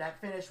other, but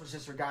that finish was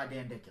just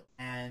goddamn ridiculous.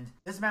 And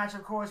this match,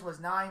 of course, was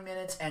 9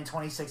 minutes and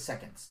 26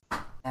 seconds.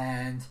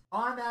 And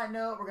on that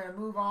note, we're going to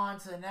move on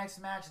to the next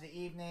match of the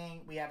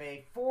evening. We have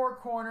a 4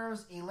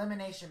 corners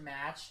elimination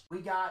match.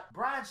 We got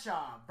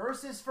Bradshaw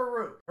versus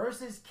Farouk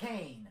versus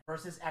Kane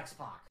versus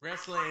X-Pac.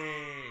 Wrestling.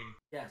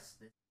 Yes,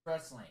 this is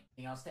wrestling.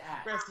 Anything else to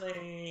add? Wrestling.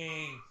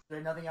 Is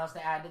there nothing else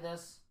to add to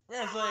this?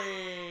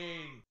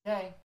 Wrestling.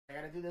 Okay. I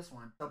gotta do this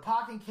one. So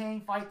Pac and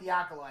Kane fight the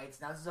Acolytes.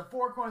 Now this is a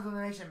 4 corners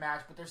elimination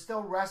match, but they're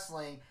still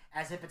wrestling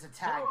as if it's a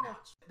tag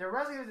match. They're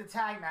wrestling as a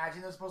tag match,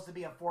 and they're supposed to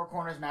be a 4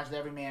 corners match with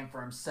every man for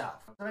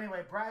himself. So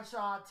anyway,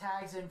 Bradshaw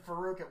tags in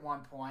Farouk at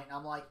one point, and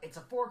I'm like, it's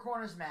a 4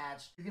 corners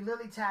match. You can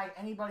literally tag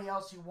anybody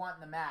else you want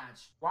in the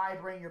match. Why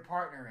bring your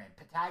partner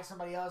in? Tag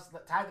somebody else,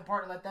 tag the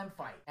partner, let them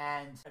fight.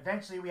 And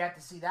eventually we have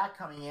to see that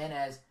coming in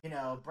as,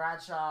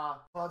 Bradshaw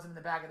plugs him in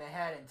the back of the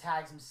head and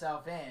tags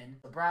himself in.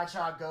 So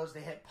Bradshaw goes to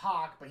hit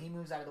Pac, but he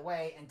moves out of the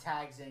way and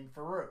tags in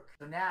Farouk.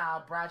 So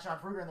now Bradshaw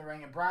and Farouk are in the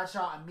ring, and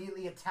Bradshaw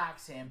immediately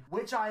attacks him,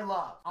 which I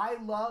love. I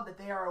love that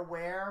they are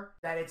aware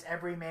that it's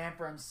every man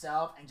for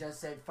himself and just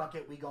said, fuck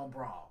it, we gon'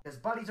 brawl. Because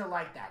buddies are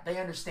like that. They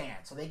understand.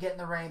 So they get in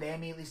the ring, they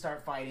immediately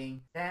start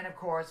fighting. Then, of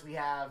course, we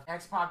have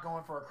X-Pac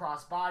going for a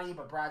crossbody,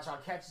 but Bradshaw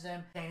catches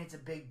him. Kane hits a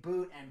big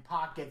boot, and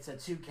Pac gets a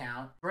 2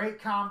 count. Great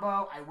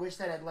combo. I wish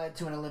that had led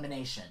to an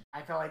elimination.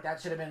 I felt like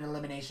that should have been an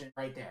elimination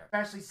right there.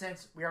 Especially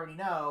since we already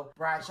know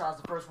Bradshaw's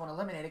the first one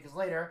eliminated, because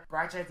later,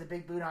 Bradshaw hits a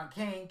big boot on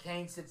Kane.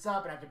 Kane sits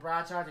up, and after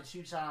Bradshaw hits a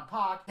shoot shot on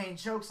Pac, Kane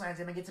chokeslams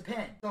him and gets a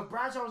pin. So if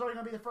Bradshaw was already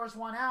going to be the first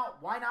one out,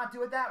 why not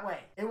do it that way?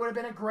 It would have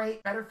been a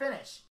great, better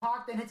finish.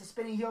 Pac then hits a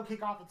spinning heel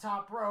kick off the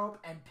top rope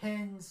and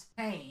pins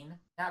Kane.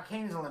 Now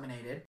Kane is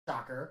eliminated.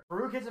 Shocker.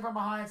 Farouk hits him from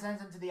behind,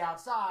 sends him to the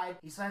outside.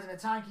 He slams him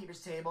at the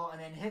timekeeper's table and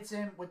then hits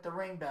him with the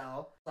ring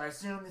bell. So I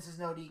assume this is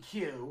no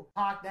DQ.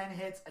 Pac then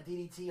hits a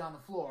DDT on the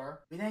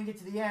floor. We then get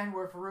to the end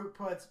where Farouk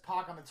puts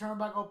Pac on the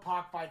turnbuckle.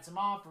 Pac fights him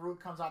off. Farouk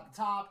comes off the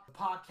top.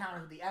 Pac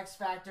counters with the X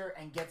Factor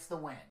and gets the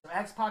win. So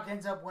X-Pac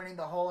ends up winning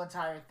the whole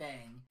entire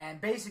thing.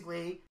 And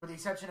basically, with the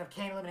exception of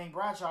Kane eliminating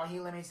Bradshaw, he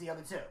eliminates the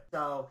other 2.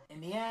 So in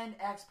the end,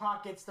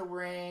 X-Pac gets the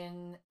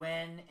win,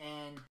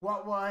 and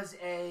what was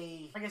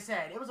like I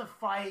said, it was a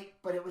fight,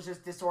 but it was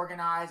just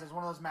disorganized. It was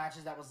one of those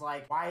matches that was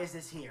like, why is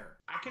this here?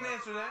 I can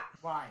answer that.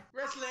 Why?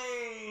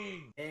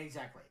 Wrestling.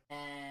 Exactly.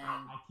 And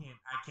I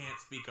can't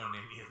speak on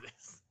any of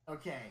this.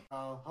 Okay,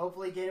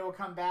 hopefully Gator will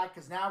come back,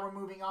 because now we're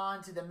moving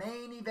on to the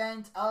main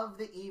event of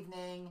the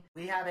evening.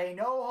 We have a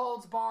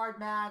no-holds-barred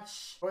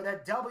match for the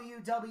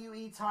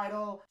WWE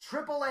title.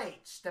 Triple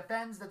H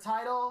defends the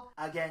title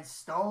against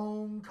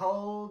Stone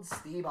Cold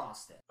Steve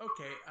Austin.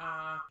 Okay,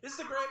 this is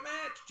a great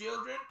match,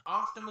 children.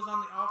 Austin was on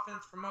the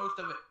offense for most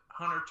of it.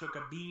 Hunter took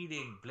a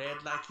beating,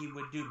 bled like he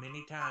would do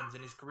many times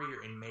in his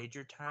career in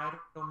major title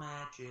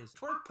matches.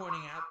 It's worth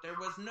pointing out there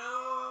was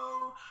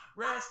no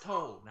rest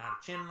hold, not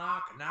a chin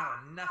lock, not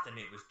a nothing.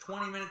 It was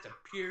 20 minutes of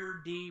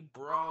pure D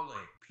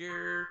brawling.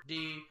 Pure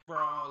D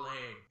brawling.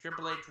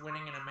 Triple H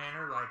winning in a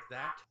manner like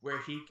that,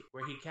 where he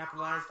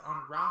capitalized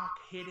on Rock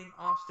hitting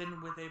Austin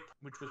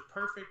which was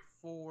perfect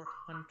for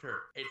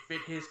Hunter. It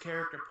fit his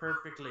character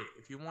perfectly.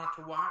 If you want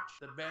to watch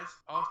the best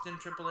Austin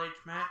Triple H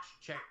match,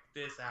 check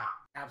this out.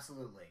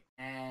 Absolutely.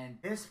 And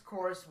this, of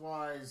course,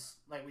 was,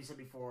 like we said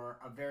before,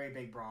 a very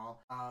big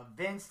brawl.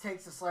 Vince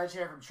takes the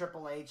sledgehammer from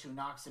Triple H, who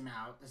knocks him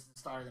out. This is the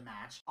start of the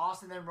match.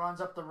 Austin then runs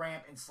up the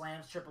ramp and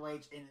slams Triple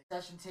H in the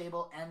session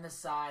table and the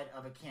side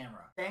of a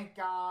camera. Thank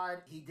God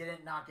he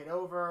didn't knock it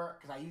over,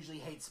 because I usually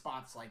hate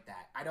spots like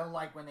that. I don't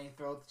like when they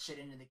throw shit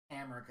into the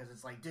camera, because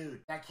it's like, dude,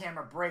 that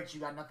camera breaks,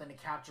 you got nothing to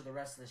capture the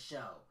rest of the show.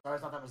 So I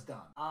always thought that was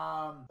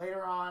dumb.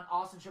 Later on,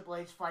 Austin and Triple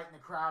H fight in the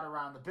crowd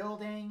around the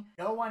building.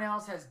 No one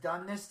else has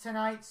done this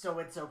tonight, so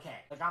it's okay.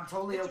 Like, I'm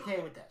totally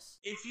okay with this.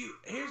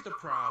 Here's the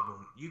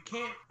problem. You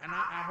can't, and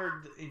I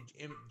heard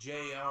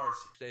JR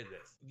say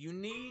this, you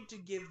need to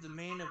give the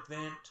main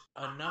event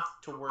enough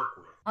to work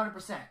with.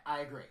 100%, I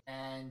agree.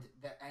 And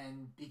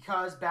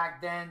because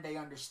back then they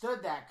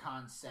understood that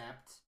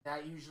concept,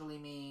 that usually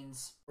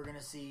means we're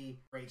gonna see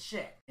great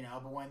shit,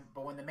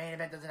 But when the main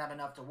event doesn't have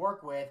enough to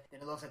work with,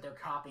 then it looks like they're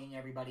copying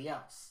everybody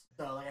else.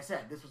 So, like I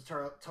said, this was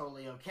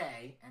totally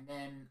okay. And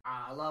then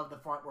I love the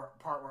part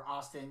where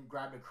Austin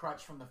grabbed a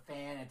crutch from the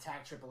fan and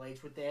attacked Triple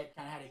H with it.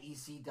 Kind of had an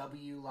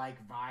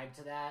ECW-like vibe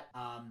to that.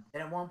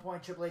 Then at one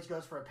point, Triple H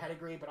goes for a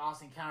pedigree, but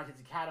Austin counters,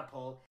 hits a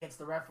catapult, hits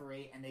the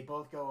referee, and they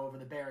both go over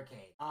the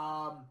barricade.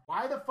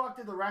 Why the fuck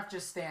did the ref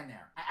just stand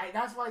there?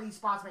 That's why these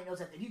spots make no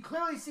sense. If you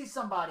clearly see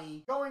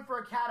somebody going for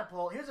a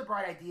catapult, here's a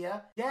bright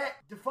idea. Get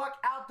the fuck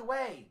out the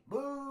way.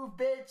 Move,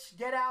 bitch.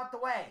 Get out the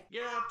way.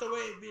 Get out the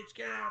way, bitch.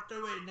 Get out the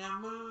way. Now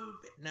move.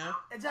 No.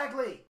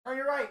 Exactly. No,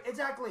 you're right.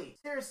 Exactly.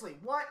 Seriously.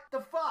 What the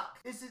fuck?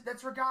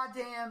 That's for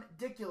goddamn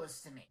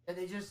ridiculous to me. That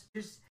they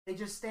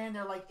just stand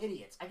there like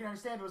idiots. I can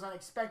understand it was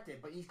unexpected,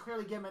 but you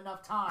clearly give them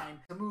enough time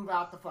to move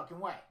out the fucking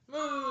way.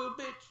 Move,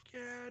 bitch.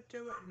 Get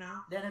to it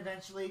now. Then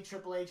eventually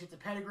Triple H hits a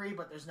pedigree,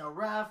 but there's no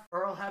ref.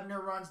 Earl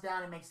Hebner runs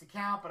down and makes the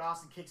count, but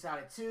Austin kicks out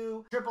at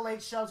 2. Triple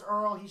H shoves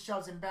Earl. He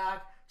shoves him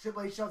back.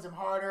 Triple H shoves him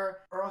harder.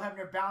 Earl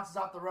Hebner bounces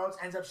off the ropes,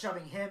 ends up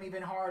shoving him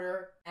even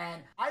harder.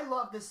 And I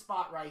love this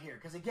spot right here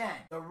because, again,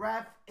 the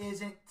ref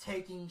isn't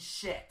taking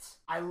shit.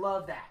 I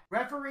love that.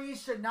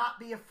 Referees should not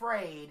be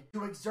afraid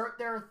to exert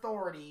their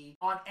authority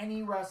on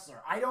any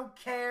wrestler. I don't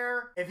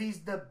care if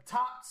he's the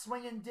top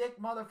swinging dick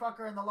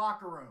motherfucker in the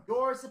locker room.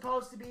 You're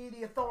supposed to be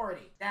the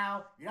authority.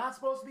 Now, you're not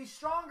supposed to be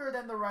stronger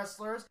than the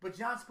wrestlers, but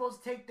you're not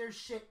supposed to take their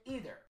shit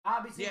either.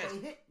 Obviously, Yes, they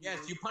hit you.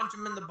 yes, you punch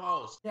him in the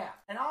balls. Yeah,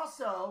 and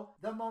also,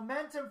 the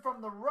momentum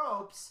from the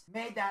ropes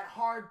made that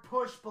hard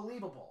push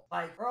believable.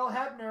 Like, Earl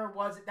Hebner,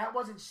 that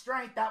wasn't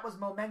strength, that was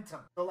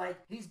momentum. So, like,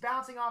 he's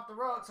bouncing off the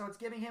rope, so it's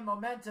giving him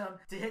momentum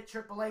to hit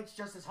Triple H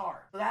just as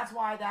hard. So that's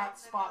why that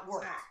spot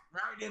worked.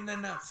 Right in the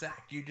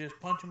nutsack. You just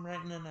punch him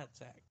right in the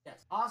nutsack.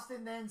 Yes.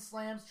 Austin then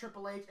slams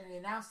Triple H in the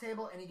announce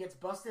table and he gets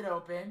busted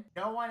open.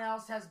 No one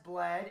else has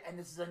bled, and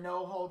this is a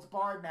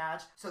no-holds-barred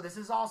match, so this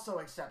is also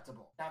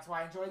acceptable. That's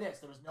why I enjoy this.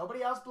 There was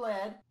nobody else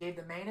bled, gave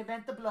the main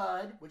event the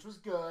blood, which was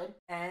good,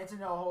 and it's a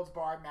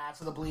no-holds-barred match,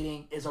 so the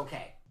bleeding is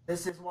okay.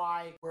 This is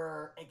why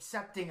we're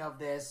accepting of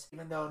this,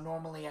 even though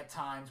normally at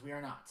times we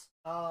are not.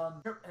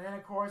 And then,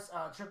 of course,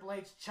 Triple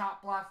H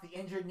chop blocks the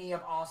injured knee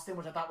of Austin,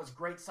 which I thought was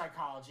great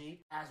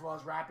psychology, as well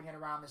as wrapping it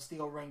around the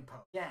steel ring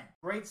post. Again,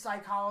 great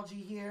psychology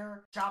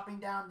here, chopping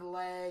down the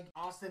leg.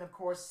 Austin, of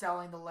course,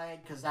 selling the leg,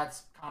 because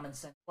that's common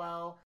sense.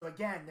 Well, so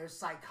again, there's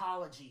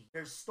psychology,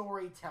 there's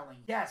storytelling.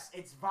 Yes,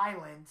 it's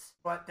violent,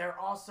 but they're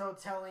also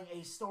telling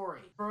a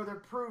story, further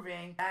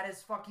proving that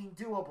is fucking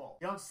doable.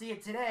 You don't see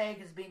it today,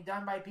 because it's being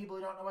done by people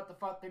who don't know what the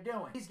fuck they're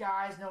doing. These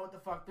guys know what the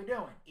fuck they're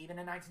doing, even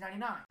in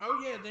 1999. Oh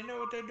yeah, they know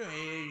what they're doing.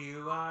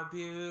 You are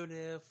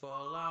beautiful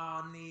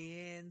on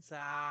the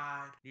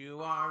inside. You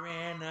are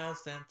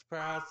innocent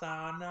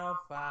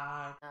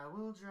personified. I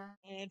will drown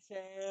and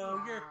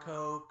sell your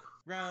coke.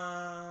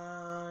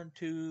 Run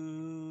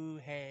to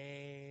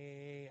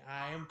hay.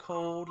 I am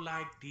cold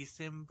like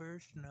December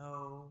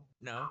snow.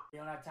 No? We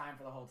don't have time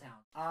for the whole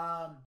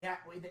town.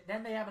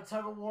 Then they have a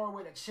tug of war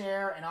with a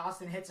chair, and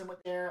Austin hits him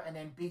with the chair and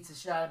then beats the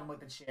shit out of him with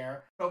the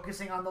chair,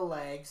 focusing on the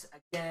legs.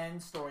 Again,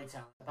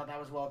 storytelling. I thought that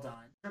was well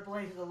done. Triple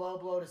H hit a low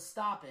blow to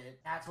stop it.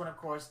 That's when, of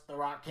course, The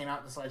Rock came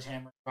out with the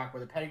sledgehammer. Rock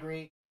with a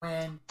pedigree.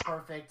 Win.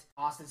 Perfect.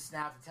 Austin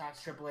snaps,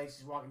 attacks Triple H.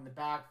 He's walking in the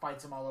back,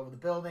 fights him all over the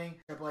building.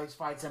 Triple H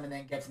fights him and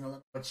then gets in the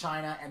limit with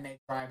China, and they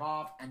drive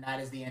off, and that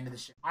is the end of the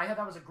show. I thought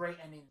that was a great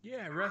ending.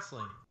 Yeah,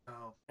 wrestling.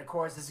 So, of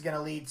course, this is going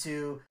to lead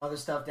to other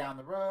stuff down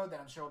the road that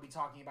I'm sure we'll be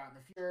talking about in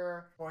the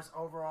future. Of course,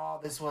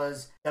 overall, this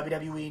was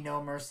WWE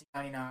No Mercy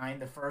 99,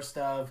 the first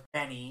of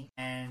many.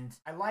 And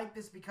I like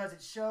this because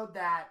it showed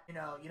that, you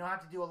don't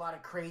have to do a lot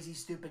of crazy,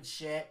 stupid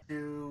shit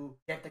to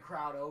get the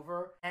crowd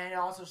over. And it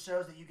also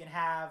shows that you can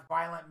have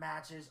violent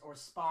matches or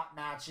spot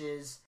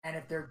matches. And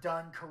if they're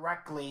done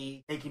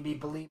correctly, they can be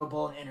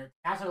believable and entertaining.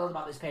 That's what I love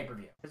about this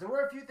pay-per-view. Because there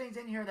were a few things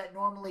in here that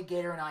normally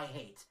Gator and I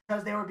hate.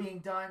 Because they were being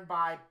done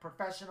by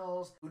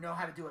professionals who know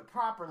how to do it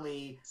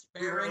properly.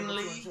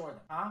 Sparingly. To enjoy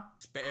them. Huh?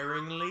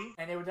 Sparingly.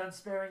 And they were done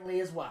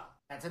sparingly as well.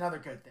 That's another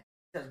good thing.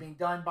 Because being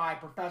done by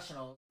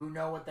professionals who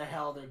know what the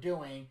hell they're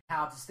doing,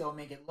 how to still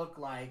make it look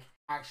like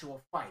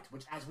actual fight,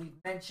 which, as we've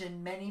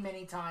mentioned many,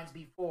 many times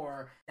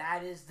before,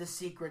 that is the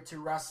secret to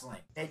wrestling.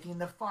 Making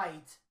the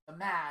fight, the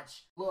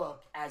match,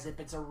 look as if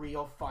it's a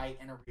real fight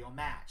and a real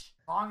match.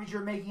 As long as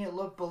you're making it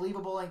look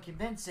believable and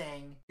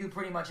convincing, do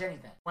pretty much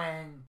anything.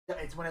 When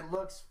it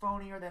looks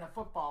phonier than a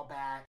football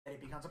bat that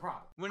it becomes a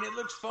problem. When it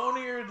looks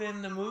phonier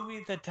than the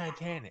movie The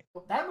Titanic.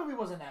 That movie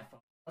wasn't that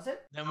phony. Was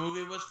it? The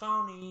movie was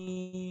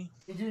phony.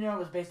 You do know it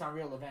was based on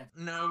real events.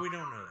 No, we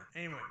don't know that.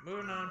 Anyway,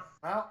 moving on.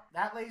 Well,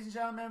 that, ladies and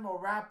gentlemen, will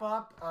wrap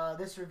up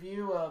this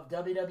review of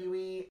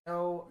WWE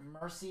No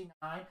Mercy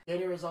 9.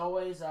 Gator, as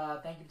always,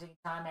 thank you for taking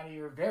time out of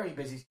your very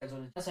busy schedule.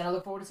 And I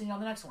look forward to seeing you on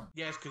the next one.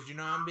 Yes, because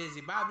I'm busy.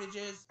 Bye,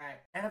 bitches. All right.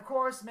 And, of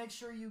course, make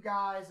sure you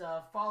guys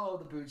follow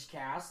the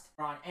Boochcast.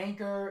 We're on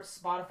Anchor,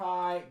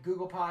 Spotify,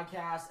 Google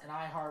Podcasts, and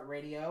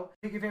iHeartRadio.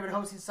 Pick your favorite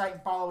hosting site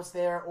and follow us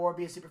there, or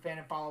be a super fan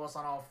and follow us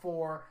on all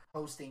 4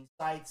 hosting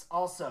sites.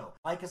 Also,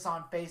 like us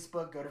on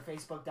Facebook. Go to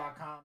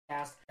facebook.com. We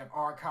have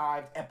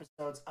archived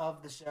episodes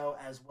of the show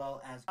as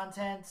well as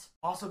content.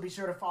 Also, be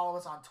sure to follow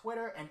us on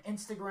Twitter and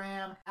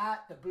Instagram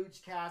at the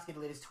Boochcast. Get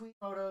the latest tweet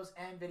photos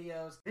and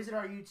videos. Visit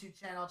our YouTube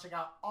channel. Check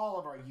out all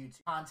of our YouTube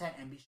content,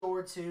 and be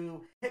sure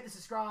to hit the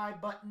subscribe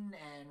button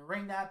and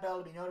ring that bell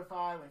to be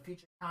notified when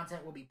future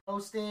content will be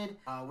posted.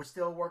 We're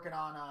still working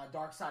on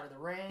Dark Side of the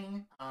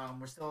Ring.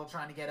 We're still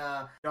trying to get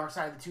Dark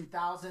Side of the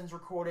 2000s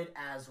recorded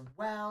as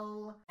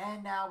well.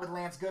 And now with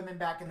Lance Goodman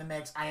back in the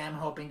mix, I am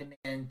hoping to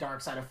make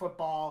Dark Side of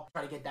Football.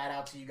 Try to get that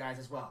out to you guys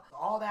as well. So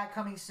all that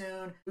coming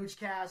soon.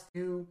 Boochcast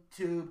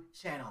YouTube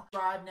channel.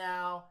 Subscribe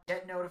now.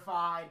 Get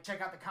notified.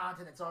 Check out the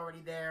content that's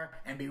already there.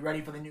 And be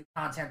ready for the new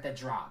content that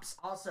drops.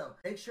 Also,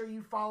 make sure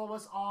you follow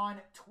us on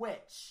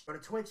Twitch. Go to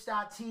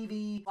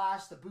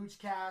twitch.tv/the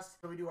Boochcast,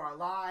 where we do our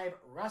live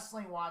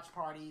wrestling watch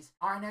parties.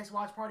 Our next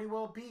watch party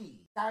will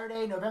be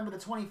Saturday, November the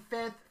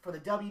 25th for the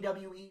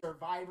WWE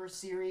Survivor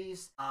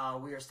Series.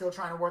 We are still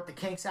trying to work the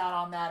kinks out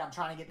out on that. I'm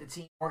trying to get the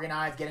team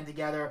organized, get them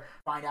together,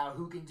 find out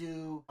who can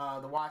do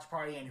the watch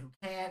party and who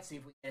can't, see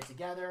if we can get it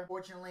together.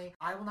 Fortunately,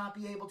 I will not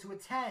be able to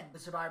attend the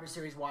Survivor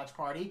Series watch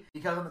party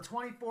because on the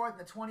 24th and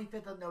the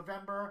 25th of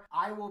November,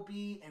 I will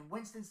be in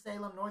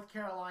Winston-Salem, North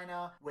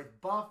Carolina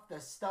with Buff the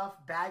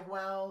Stuff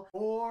Bagwell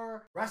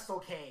or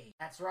WrestleCade.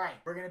 That's right.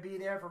 We're going to be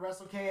there for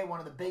WrestleCade, one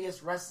of the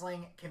biggest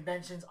wrestling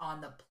conventions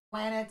on the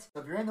planet.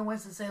 So if you're in the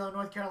Winston-Salem,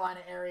 North Carolina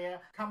area,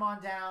 come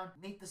on down,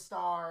 meet the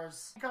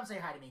stars, and come say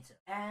hi to me too.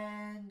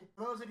 And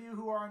for those of you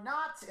who are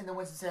not in the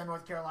Winston-Salem,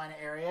 North Carolina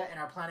area and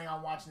are planning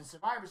on watching the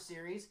Survivor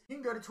Series, you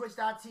can go to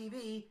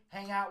twitch.tv,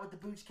 hang out with the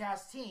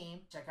Boochcast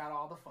team, check out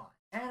all the fun.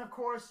 And of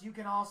course, you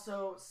can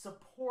also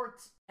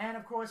support. And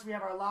of course, we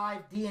have our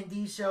live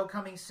D&D show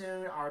coming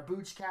soon, our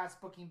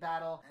Boochcast booking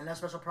battle, and a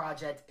special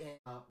project in.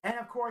 And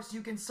of course,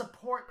 you can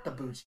support the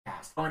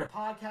Boochcast. Going to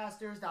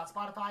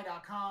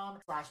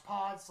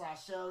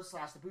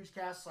podcasters.spotify.com/pod/show/the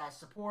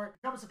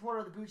Boochcast/support. Become a supporter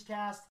of the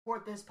Boochcast.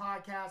 Support this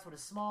podcast with a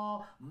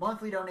small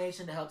monthly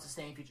donation to help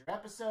sustain future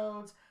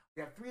episodes.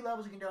 We have 3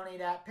 levels you can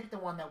donate at. Pick the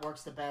one that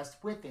works the best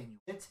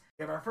within it.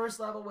 We have our first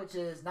level, which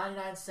is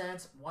 99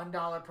 cents,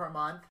 $1 per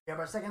month. We have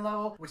our second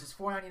level, which is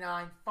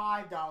 $4.99,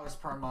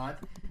 $5 per month.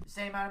 The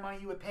same amount of money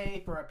you would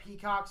pay for a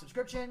Peacock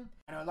subscription.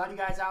 I know a lot of you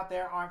guys out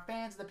there aren't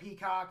fans of the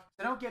Peacock,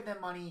 so don't give them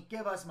money,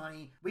 give us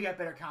money. We got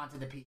better content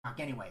than Peacock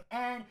anyway.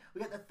 And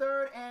we got the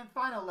third and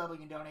final level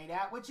you can donate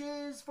at, which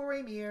is for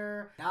a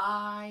mere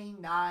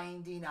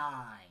 $9.99,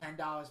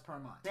 $10 per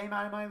month. Same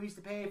amount of money we used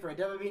to pay for a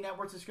WWE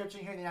Network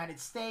subscription here in the United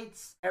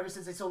States. Ever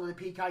since they sold it to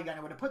Peacock, you got to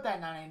know where to put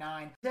that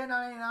 $9.99.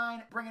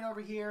 $10.99, bring it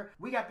over here.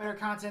 We got better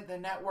content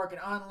than the network,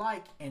 and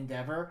unlike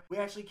Endeavor, we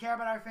actually care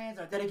about our fans,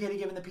 are dedicated to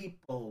giving the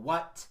people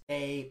what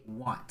they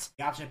want.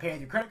 The option of paying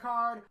through credit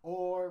card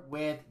or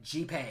with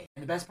GPay.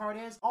 And the best part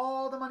is,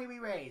 all the money we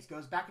raise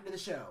goes back into the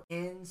show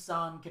in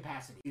some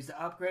capacity. We used to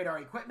upgrade our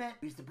equipment,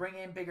 we used to bring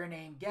in bigger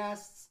name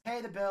guests, pay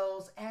the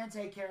bills, and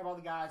take care of all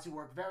the guys who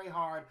work very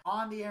hard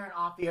on the air and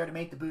off the air to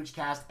make the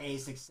Boochcast a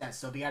success.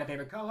 So if you got a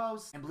favorite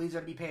co-host and believes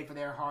they're to be paid for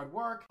their hard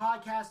work,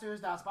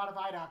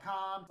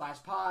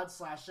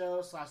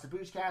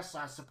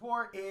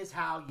 podcasters.spotify.com/pod/show/the/Boochcast/support is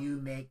how you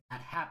make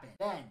that happen.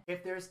 Then,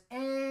 if there's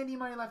any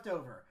money left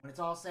over, when it's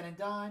all said and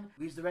done,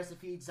 we use the rest to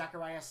feed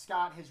Zachariah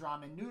Scott his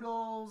ramen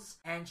noodles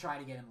and try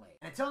to get him laid.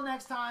 And until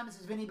next time, this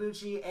is Vinny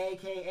Bucci,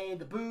 aka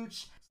The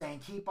Booch,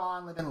 saying keep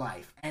on living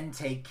life and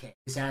take care.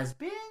 This has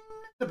been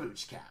the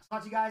Boochcast.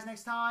 Talk to you guys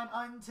next time.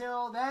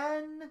 Until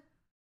then,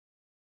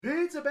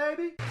 pizza,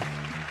 baby!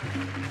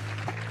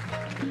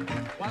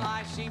 Well,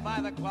 I see by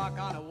the clock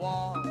on the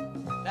wall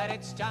that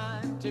it's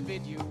time to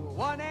bid you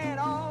one and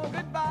all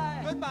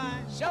goodbye.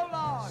 Goodbye. So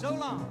long. So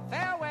long.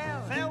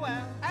 Farewell.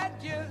 Farewell.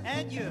 Adieu.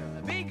 Adieu.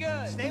 Be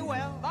good. Stay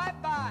well.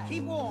 Bye-bye.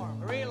 Keep warm.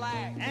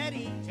 Relax. At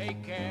ease.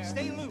 Take care.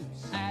 Stay loose.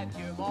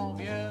 Adieu, mon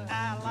vieux.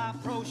 À la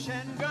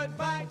prochaine.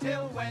 Goodbye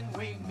till when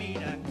we meet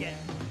again.